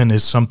excitement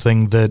is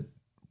something that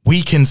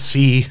we can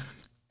see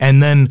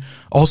and then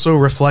also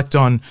reflect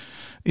on,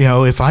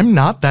 if I'm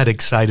not that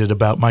excited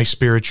about my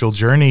spiritual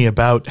journey,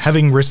 about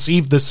having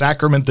received the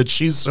sacrament that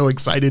she's so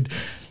excited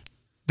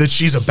that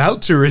she's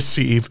about to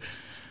receive,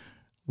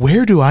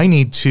 where do I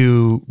need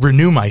to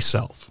renew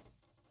myself?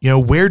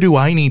 Where do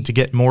I need to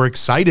get more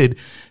excited?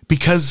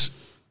 Because,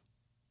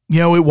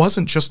 it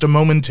wasn't just a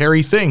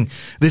momentary thing.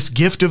 This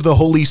gift of the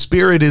Holy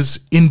Spirit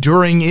is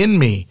enduring in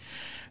me.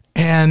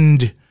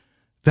 And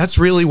that's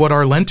really what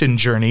our Lenten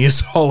journey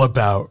is all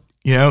about.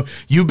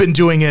 You've been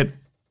doing it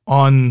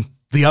on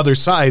the other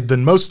side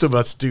than most of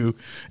us do,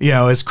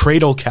 as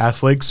cradle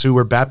Catholics who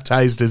were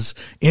baptized as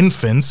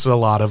infants, a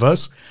lot of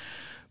us.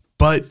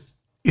 But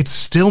it's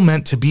still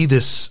meant to be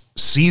this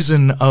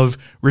season of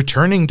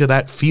returning to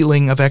that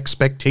feeling of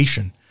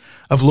expectation,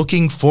 of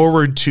looking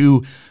forward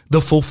to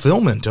the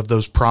fulfillment of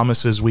those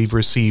promises we've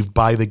received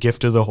by the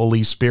gift of the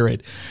Holy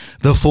Spirit,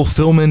 the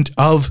fulfillment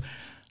of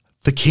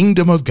the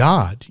kingdom of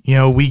God.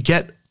 We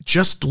get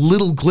just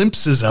little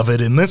glimpses of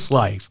it in this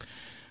life,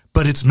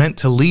 but it's meant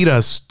to lead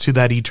us to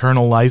that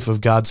eternal life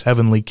of God's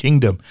heavenly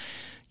kingdom.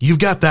 You've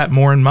got that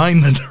more in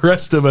mind than the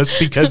rest of us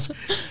because,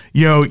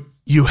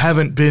 you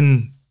haven't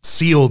been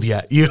sealed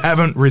yet. You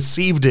haven't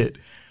received it.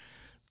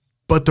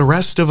 But the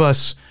rest of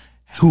us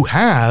who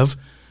have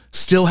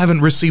still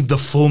haven't received the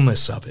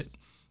fullness of it.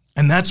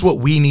 And that's what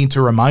we need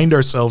to remind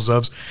ourselves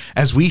of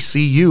as we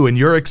see you and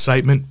your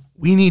excitement.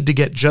 We need to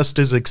get just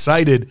as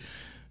excited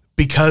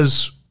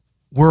because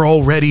we're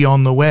already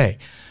on the way.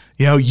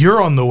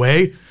 You're on the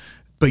way,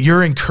 but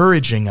you're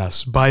encouraging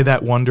us by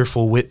that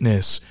wonderful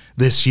witness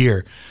this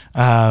year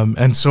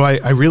And so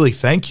I really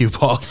thank you,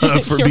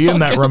 Paula, for being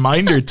that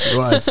reminder to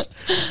us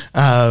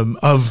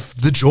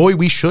of the joy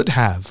we should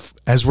have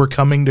as we're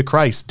coming to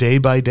Christ day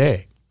by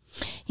day.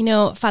 You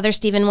know, Father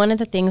Stephen, one of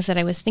the things that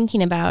I was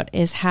thinking about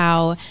is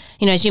how,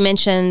 you know, as you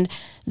mentioned,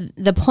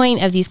 the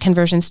point of these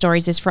conversion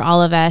stories is for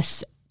all of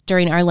us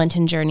during our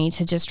Lenten journey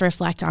to just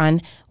reflect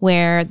on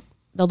where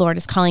the Lord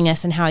is calling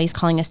us and how he's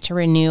calling us to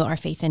renew our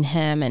faith in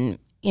him and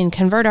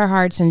convert our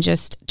hearts and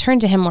just turn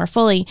to him more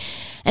fully.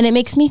 And it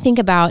makes me think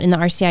about in the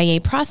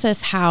RCIA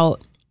process how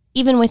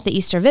even with the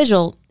Easter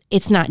Vigil,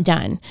 it's not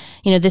done.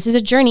 You know, this is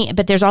a journey,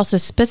 but there's also a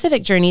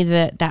specific journey,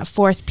 that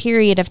fourth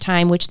period of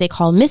time, which they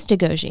call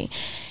mystagogy,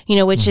 you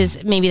know, which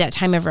is maybe that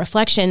time of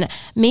reflection.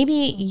 Maybe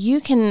you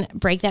can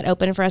break that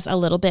open for us a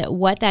little bit,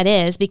 what that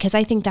is, because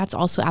I think that's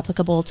also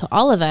applicable to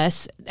all of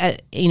us,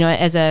 you know,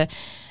 as a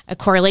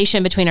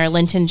correlation between our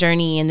Lenten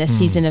journey and this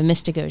season of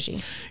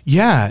mystagogy.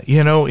 Yeah,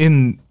 you know,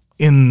 in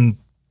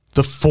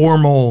the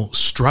formal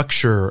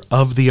structure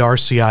of the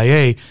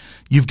RCIA,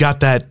 you've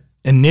got that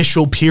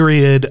initial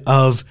period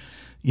of,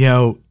 you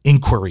know,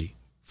 inquiry,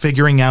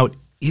 figuring out,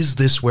 is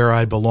this where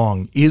I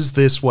belong? Is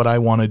this what I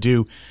want to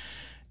do?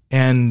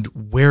 And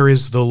where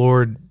is the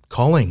Lord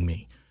calling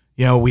me?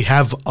 You know, we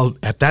have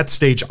at that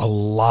stage a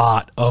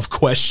lot of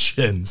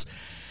questions,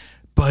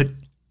 but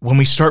when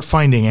we start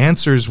finding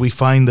answers, we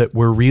find that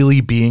we're really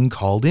being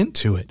called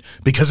into it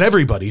because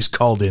everybody's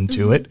called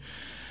into it.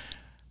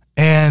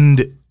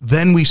 And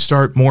then we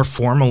start more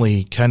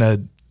formally kind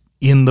of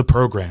in the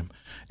program.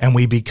 And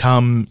we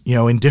become, you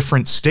know, in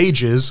different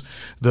stages,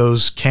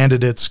 those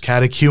candidates,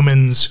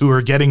 catechumens who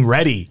are getting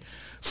ready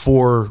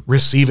for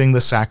receiving the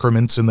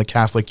sacraments in the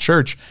Catholic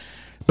Church.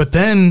 But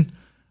then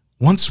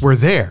once we're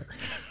there,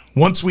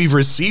 once we've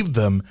received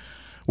them,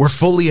 we're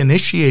fully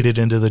initiated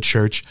into the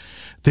church.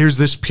 There's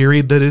this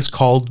period that is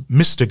called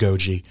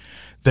mystagogy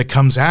that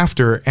comes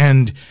after.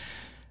 And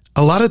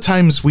a lot of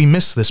times we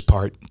miss this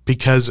part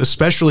because,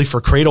 especially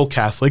for cradle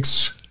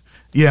Catholics,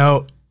 you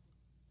know,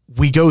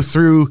 we go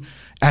through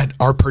at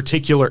our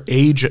particular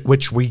age at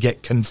which we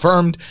get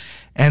confirmed,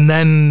 and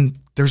then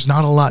there's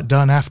not a lot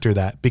done after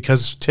that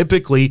because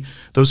typically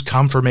those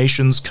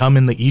confirmations come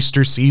in the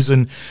Easter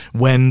season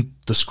when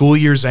the school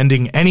year's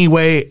ending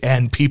anyway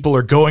and people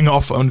are going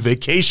off on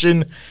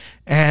vacation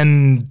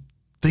and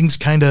things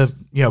kind of,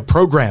 you know,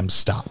 programs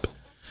stop.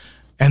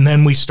 And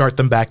then we start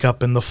them back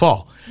up in the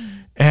fall.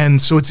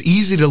 And so it's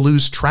easy to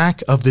lose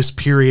track of this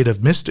period of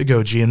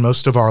mystagogy in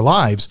most of our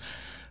lives.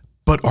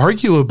 But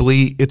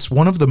arguably, it's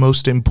one of the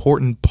most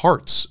important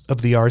parts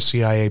of the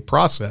RCIA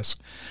process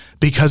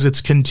because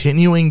it's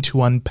continuing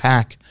to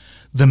unpack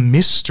the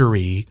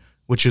mystery,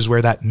 which is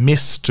where that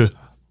mist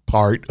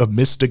part of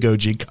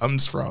mystagogy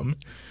comes from,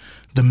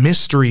 the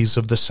mysteries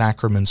of the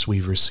sacraments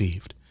we've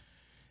received.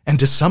 And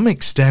to some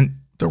extent,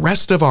 the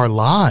rest of our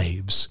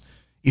lives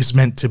is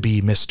meant to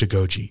be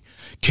mystagogy,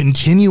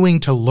 continuing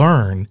to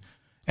learn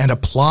and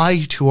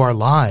apply to our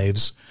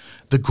lives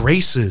the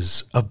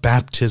graces of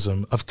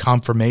baptism, of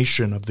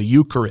confirmation, of the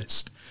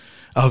Eucharist,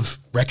 of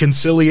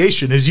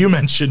reconciliation, as you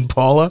mentioned,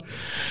 Paula,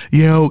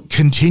 you know,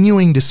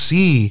 continuing to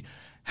see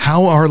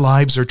how our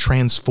lives are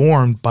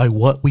transformed by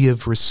what we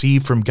have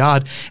received from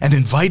God and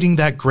inviting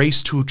that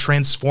grace to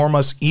transform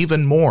us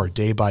even more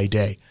day by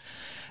day.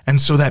 And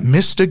so that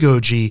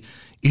mystagogy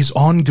is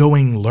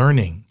ongoing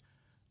learning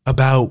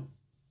about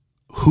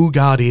who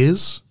God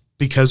is,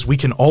 because we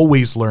can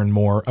always learn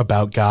more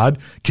about God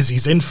because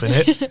he's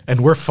infinite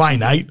and we're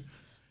finite,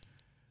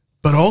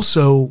 but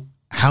also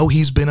how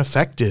he's been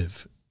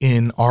effective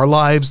in our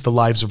lives, the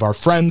lives of our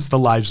friends, the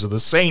lives of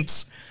the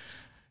saints.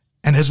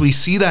 And as we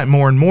see that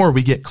more and more,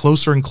 we get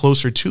closer and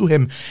closer to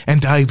him and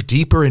dive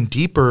deeper and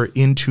deeper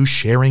into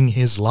sharing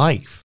his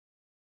life.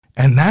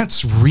 And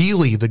that's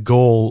really the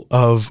goal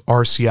of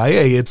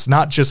RCIA. It's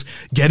not just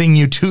getting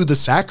you to the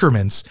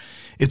sacraments.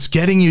 It's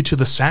getting you to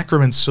the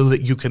sacraments so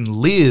that you can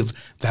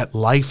live that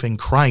life in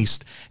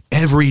Christ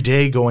every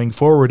day going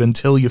forward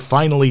until you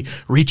finally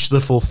reach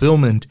the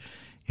fulfillment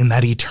in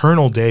that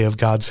eternal day of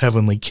God's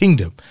heavenly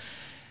kingdom.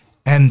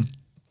 And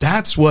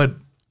that's what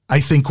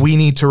I think we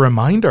need to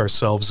remind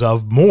ourselves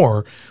of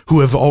more, who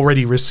have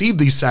already received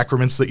these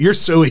sacraments that you're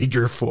so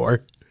eager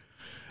for,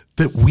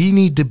 that we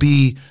need to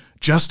be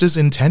just as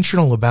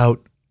intentional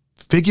about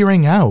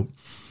figuring out,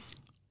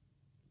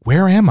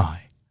 where am I?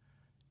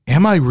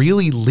 Am I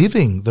really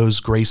living those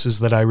graces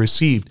that I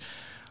received?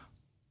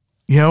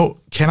 You know,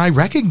 can I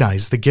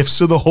recognize the gifts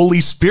of the Holy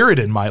Spirit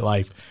in my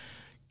life?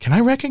 Can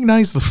I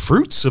recognize the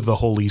fruits of the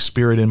Holy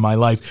Spirit in my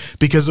life?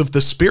 Because if the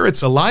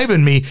Spirit's alive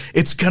in me,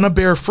 it's going to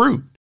bear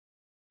fruit.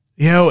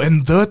 You know,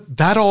 and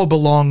that all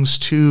belongs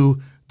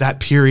to that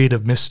period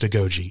of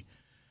mystagogy.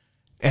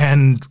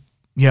 And,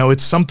 you know,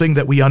 it's something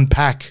that we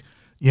unpack,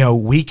 you know,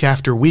 week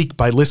after week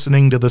by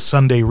listening to the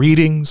Sunday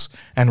readings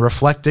and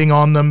reflecting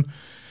on them,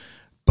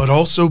 but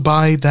also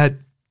by that,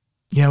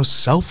 you know,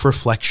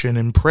 self-reflection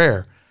and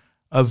prayer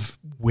of,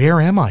 where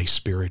am I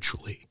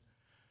spiritually?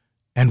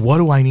 And what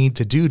do I need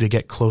to do to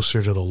get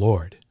closer to the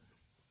Lord?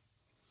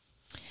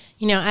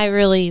 I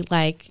really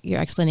like your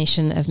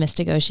explanation of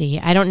mystagogy.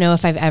 I don't know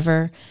if I've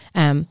ever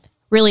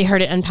really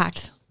heard it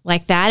unpacked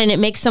like that. And it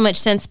makes so much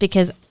sense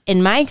because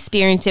in my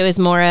experience, it was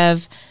more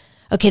of,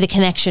 okay, the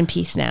connection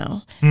piece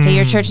now. Okay,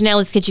 your church, now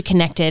let's get you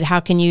connected. How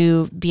can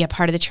you be a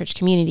part of the church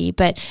community?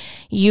 But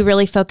you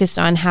really focused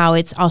on how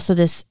it's also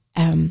this,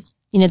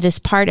 this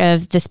part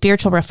of the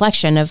spiritual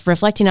reflection of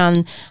reflecting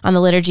on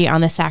the liturgy,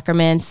 on the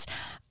sacraments,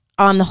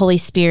 on the Holy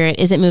Spirit.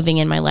 Is it moving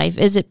in my life?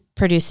 Is it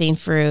producing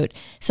fruit?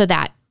 So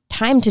that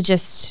time to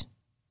just,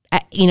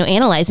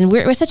 analyze. And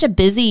we're such a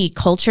busy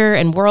culture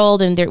and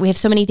world, and we have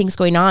so many things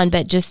going on,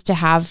 but just to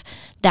have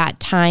that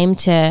time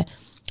to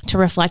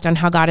reflect on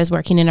how God is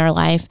working in our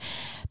life.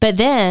 But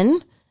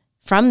then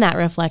from that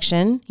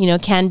reflection,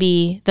 can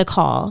be the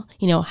call,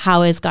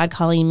 how is God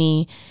calling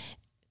me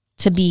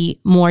to be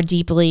more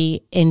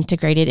deeply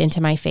integrated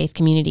into my faith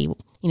community?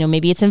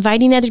 Maybe it's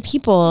inviting other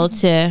people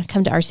to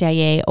come to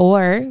RCIA,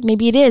 or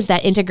maybe it is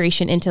that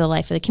integration into the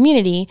life of the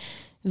community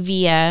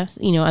via,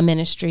 a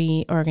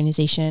ministry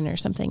organization or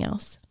something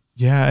else.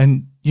 Yeah.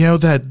 And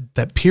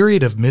that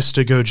period of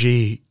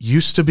mystagogy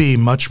used to be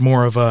much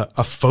more of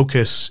a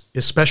focus,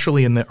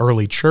 especially in the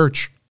early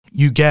church.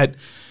 You get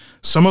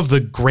some of the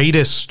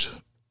greatest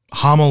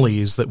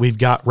homilies that we've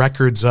got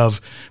records of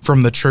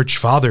from the church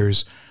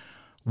fathers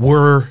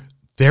were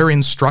their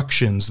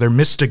instructions, their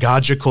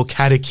mystagogical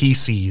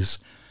catecheses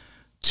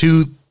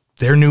to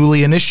their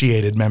newly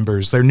initiated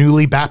members, their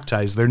newly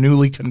baptized, their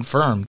newly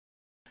confirmed,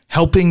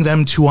 helping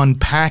them to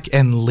unpack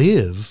and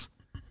live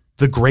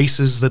the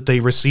graces that they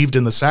received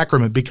in the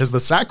sacrament, because the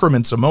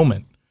sacrament's a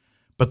moment,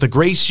 but the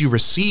grace you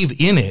receive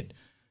in it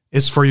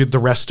is for the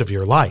rest of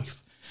your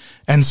life.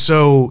 And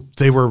so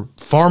they were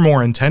far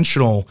more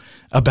intentional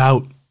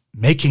about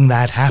making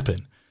that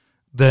happen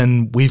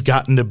than we've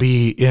gotten to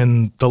be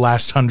in the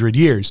last 100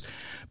 years.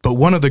 But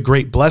one of the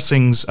great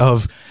blessings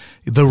of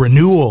the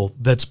renewal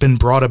that's been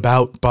brought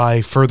about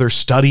by further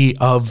study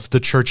of the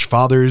church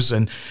fathers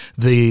and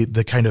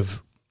the kind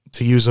of,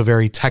 to use a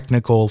very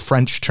technical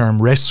French term,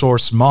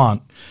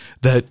 ressourcement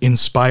that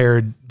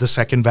inspired the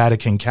Second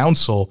Vatican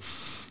Council,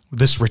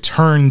 this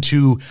return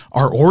to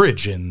our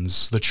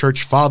origins, the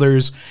church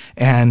fathers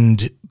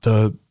and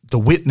the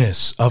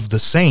witness of the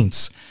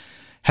saints,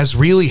 has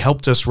really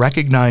helped us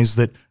recognize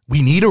that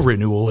we need a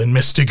renewal in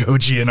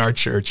mystagogy in our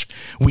church.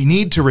 We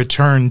need to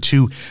return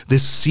to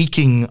this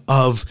seeking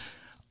of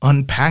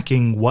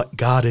unpacking what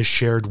God has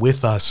shared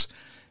with us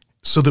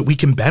so that we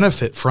can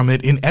benefit from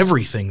it in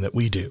everything that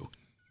we do.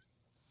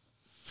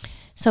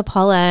 So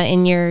Paula,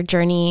 in your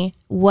journey,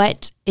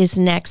 what is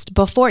next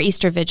before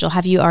Easter Vigil?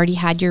 Have you already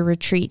had your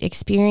retreat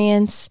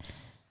experience?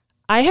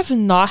 I have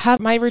not had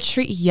my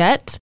retreat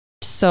yet.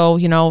 So,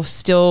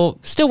 still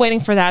waiting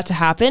for that to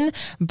happen,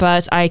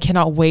 but I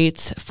cannot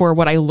wait for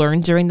what I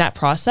learned during that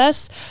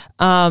process.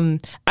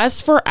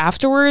 As for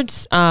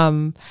afterwards,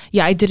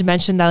 I did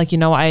mention that,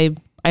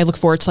 I look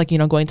forward to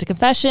going to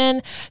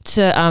confession,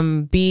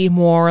 to be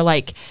more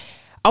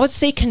I would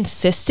say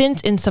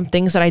consistent in some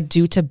things that I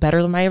do to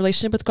better my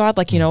relationship with God.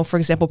 For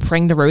example,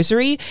 praying the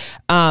rosary.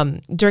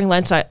 During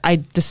Lent, I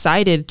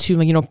decided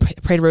to,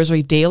 pray the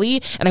rosary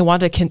daily, and I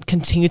wanted to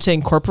continue to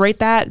incorporate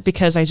that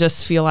because I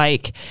just feel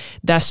like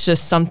that's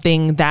just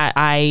something that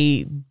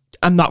I'm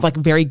not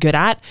very good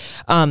at,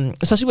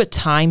 especially with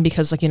time,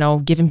 because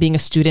given being a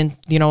student,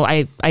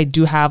 I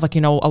do have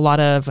a lot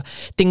of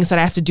things that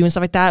I have to do and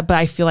stuff like that. But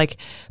I feel like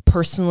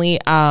personally,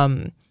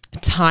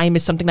 time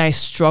is something that I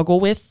struggle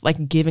with,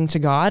 giving to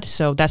God.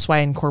 So that's why I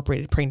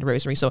incorporated praying the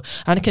rosary. So I'm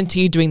going to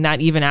continue doing that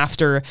even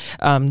after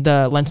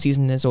the Lent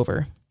season is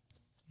over.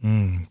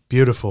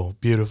 Beautiful,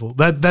 beautiful.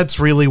 That's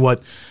really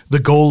what the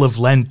goal of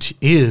Lent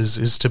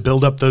is to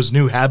build up those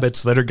new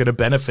habits that are going to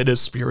benefit us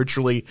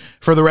spiritually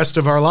for the rest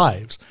of our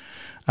lives.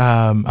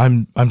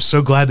 I'm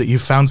so glad that you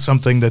found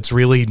something that's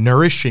really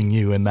nourishing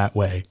you in that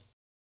way.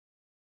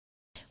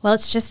 Well,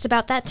 it's just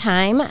about that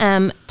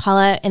time.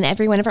 Paula, in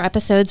every one of our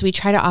episodes, we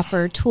try to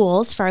offer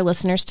tools for our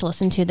listeners to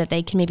listen to that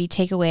they can maybe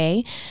take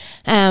away.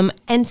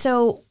 And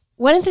so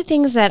one of the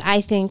things that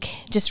I think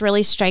just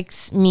really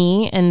strikes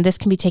me, and this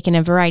can be taken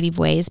a variety of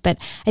ways, but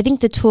I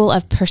think the tool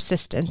of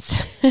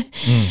persistence.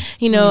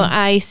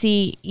 I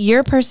see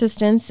your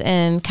persistence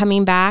in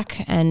coming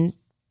back and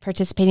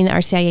participating in the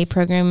RCIA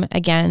program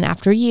again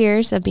after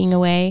years of being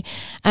away.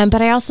 But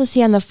I also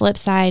see on the flip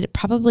side,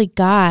 probably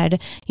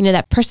God,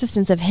 that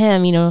persistence of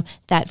him,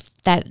 that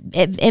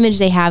image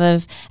they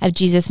have of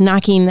Jesus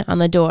knocking on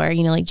the door,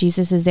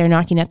 Jesus is there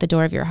knocking at the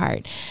door of your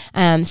heart.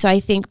 So I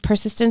think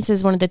persistence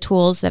is one of the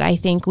tools that I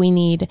think we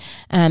need.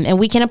 And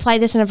we can apply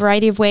this in a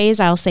variety of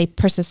ways. I'll say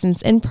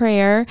persistence in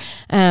prayer,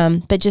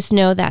 but just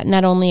know that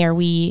not only are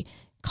we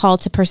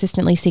called to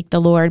persistently seek the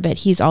Lord, but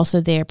he's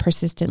also there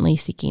persistently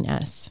seeking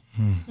us.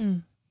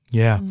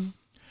 Yeah.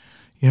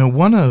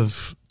 One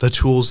of the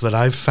tools that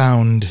I've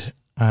found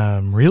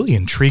really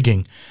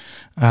intriguing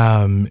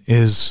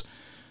is,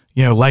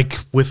 like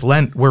with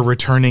Lent, we're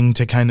returning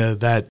to kind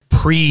of that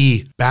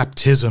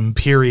pre-baptism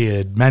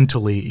period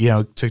mentally,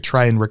 to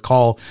try and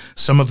recall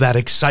some of that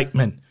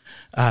excitement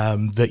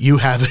that you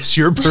have as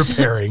you're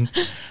preparing.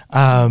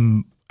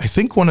 I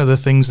think one of the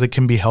things that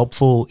can be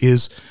helpful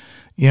is,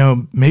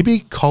 maybe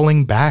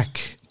calling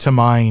back to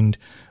mind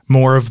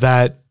more of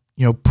that,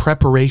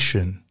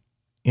 preparation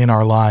in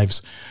our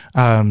lives.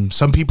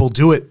 Some people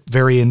do it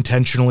very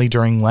intentionally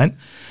during Lent.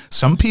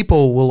 Some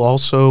people will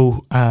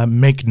also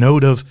make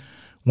note of,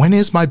 when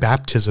is my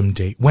baptism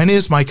date? When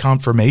is my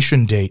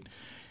confirmation date?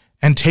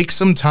 And take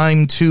some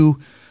time to,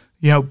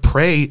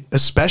 pray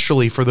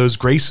especially for those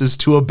graces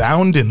to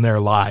abound in their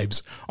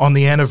lives on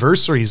the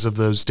anniversaries of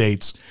those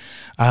dates.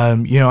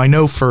 I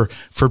know for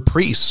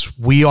priests,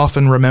 we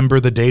often remember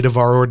the date of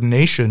our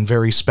ordination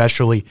very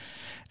specially.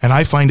 And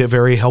I find it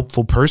very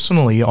helpful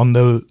personally on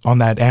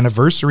that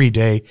anniversary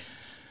day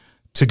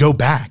to go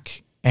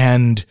back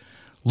and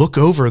look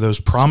over those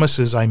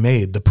promises I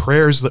made, the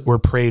prayers that were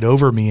prayed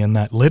over me in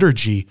that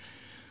liturgy,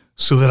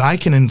 so that I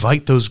can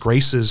invite those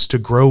graces to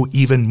grow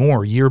even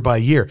more year by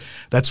year.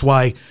 That's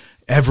why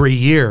every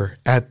year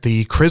at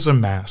the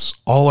Chrism Mass,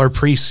 all our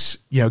priests,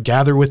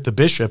 gather with the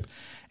bishop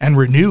and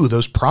renew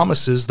those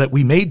promises that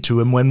we made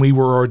to him when we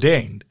were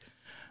ordained.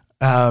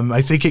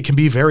 I think it can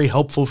be very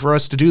helpful for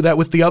us to do that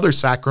with the other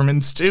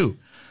sacraments too.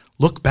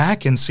 Look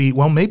back and see,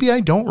 well, maybe I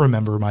don't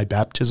remember my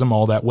baptism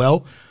all that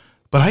well,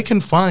 but I can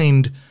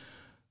find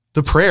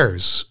the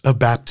prayers of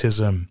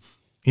baptism,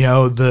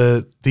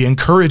 the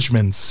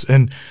encouragements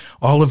and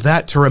all of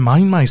that to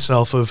remind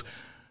myself of,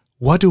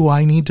 what do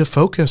I need to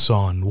focus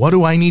on? What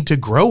do I need to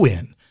grow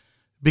in?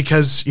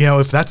 Because,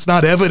 if that's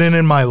not evident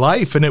in my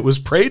life and it was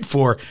prayed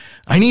for,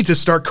 I need to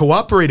start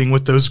cooperating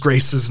with those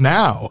graces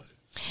now.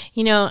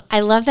 I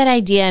love that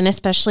idea, and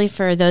especially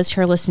for those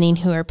who are listening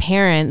who are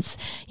parents,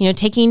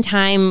 taking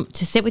time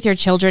to sit with your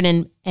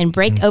children and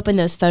break open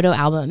those photo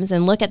albums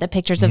and look at the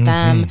pictures of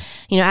them,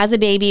 as a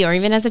baby or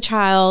even as a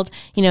child,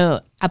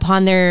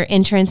 upon their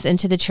entrance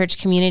into the church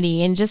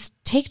community, and just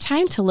take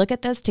time to look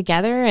at those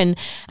together. And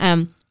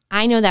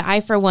I know that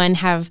I, for one,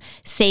 have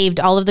saved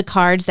all of the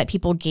cards that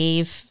people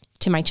gave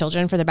to my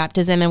children for their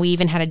baptism, and we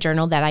even had a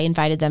journal that I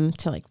invited them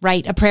to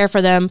write a prayer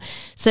for them.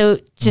 So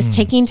just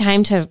taking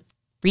time to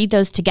read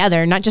those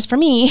together, not just for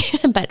me,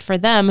 but for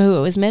them who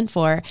it was meant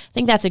for. I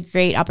think that's a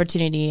great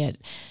opportunity at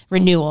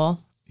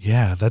renewal.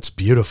 Yeah, that's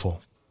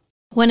beautiful.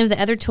 One of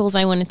the other tools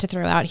I wanted to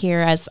throw out here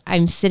as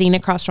I'm sitting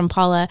across from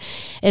Paula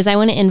is I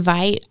want to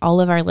invite all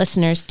of our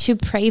listeners to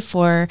pray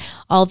for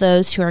all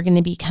those who are going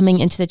to be coming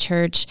into the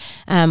church,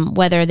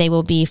 whether they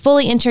will be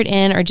fully entered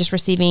in or just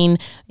receiving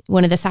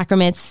one of the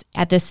sacraments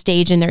at this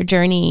stage in their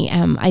journey.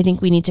 I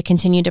think we need to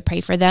continue to pray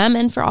for them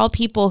and for all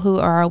people who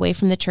are away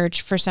from the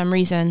church for some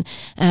reason,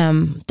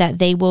 that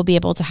they will be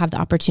able to have the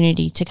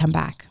opportunity to come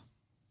back.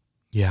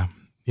 Yeah,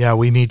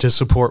 we need to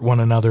support one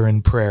another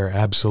in prayer.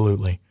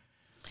 Absolutely.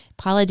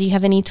 Paula, do you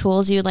have any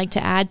tools you would like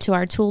to add to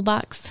our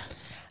toolbox?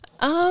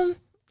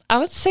 I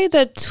would say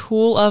the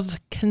tool of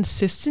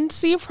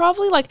consistency,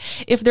 probably.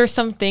 If there's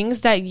some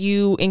things that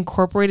you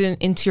incorporate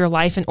into your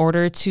life in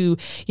order to,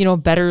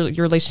 better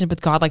your relationship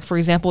with God. For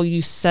example,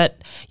 you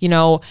set,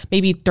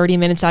 maybe 30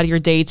 minutes out of your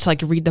day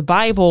to read the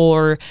Bible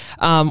or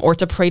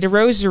to pray the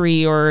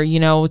rosary or,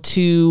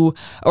 you're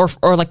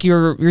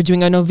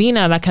doing a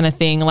novena, that kind of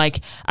thing.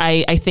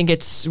 I think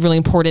it's really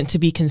important to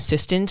be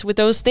consistent with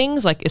those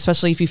things,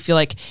 especially if you feel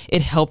like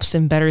it helps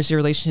and betters your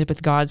relationship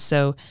with God.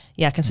 So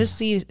yeah,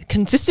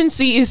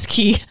 consistency is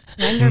key.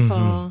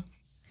 Wonderful.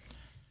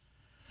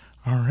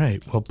 All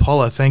right. Well,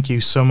 Paula, thank you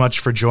so much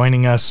for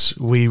joining us.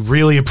 We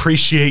really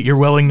appreciate your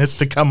willingness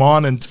to come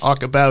on and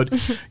talk about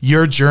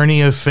your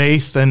journey of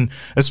faith, and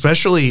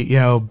especially,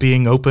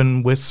 being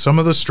open with some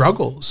of the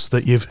struggles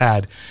that you've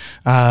had.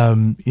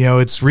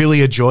 It's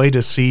really a joy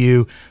to see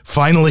you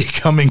finally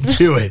coming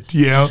to it,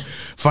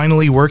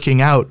 finally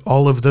working out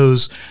all of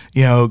those,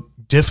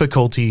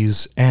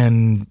 difficulties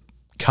and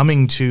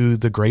coming to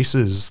the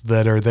graces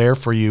that are there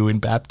for you in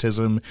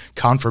baptism,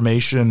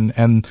 confirmation,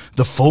 and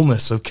the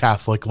fullness of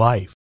Catholic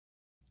life.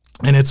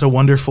 And it's a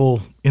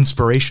wonderful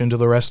inspiration to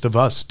the rest of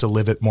us to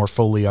live it more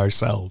fully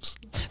ourselves.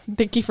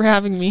 Thank you for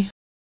having me.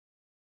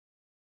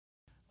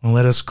 Well,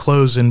 let us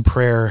close in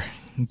prayer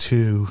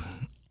to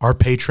our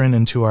patron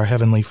and to our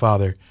Heavenly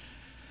Father.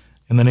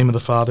 In the name of the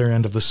Father,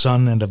 and of the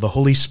Son, and of the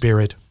Holy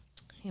Spirit.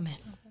 Amen.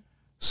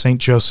 Saint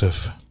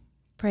Joseph,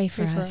 pray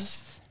for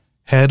us.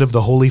 Head of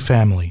the Holy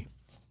Family,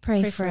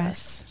 Pray for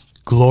us.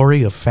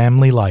 Glory of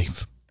family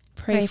life,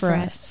 Pray for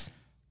us.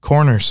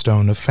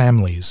 Cornerstone of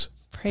families,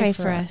 Pray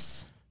for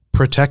us.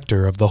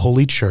 Protector of the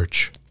Holy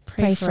Church,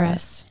 Pray for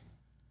us.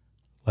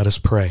 Let us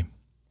pray.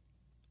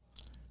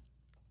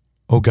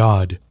 O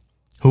God,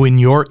 who in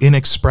your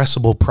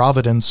inexpressible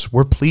providence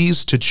were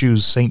pleased to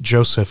choose Saint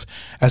Joseph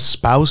as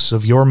spouse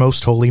of your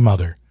most holy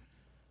mother,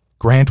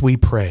 grant, we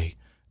pray,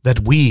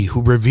 that we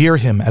who revere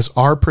him as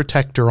our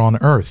protector on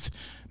earth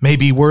may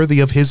be worthy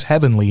of his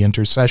heavenly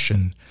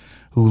intercession,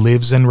 who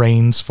lives and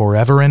reigns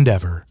forever and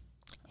ever.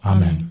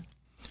 Amen.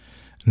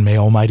 And may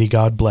Almighty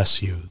God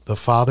bless you, the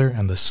Father,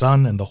 and the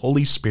Son, and the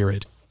Holy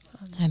Spirit.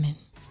 Amen.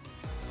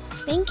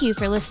 Thank you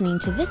for listening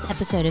to this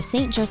episode of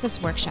St.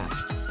 Joseph's Workshop.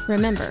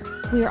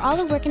 Remember, we are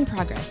all a work in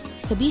progress,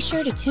 so be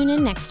sure to tune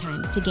in next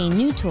time to gain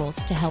new tools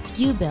to help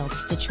you build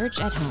the church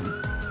at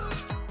home.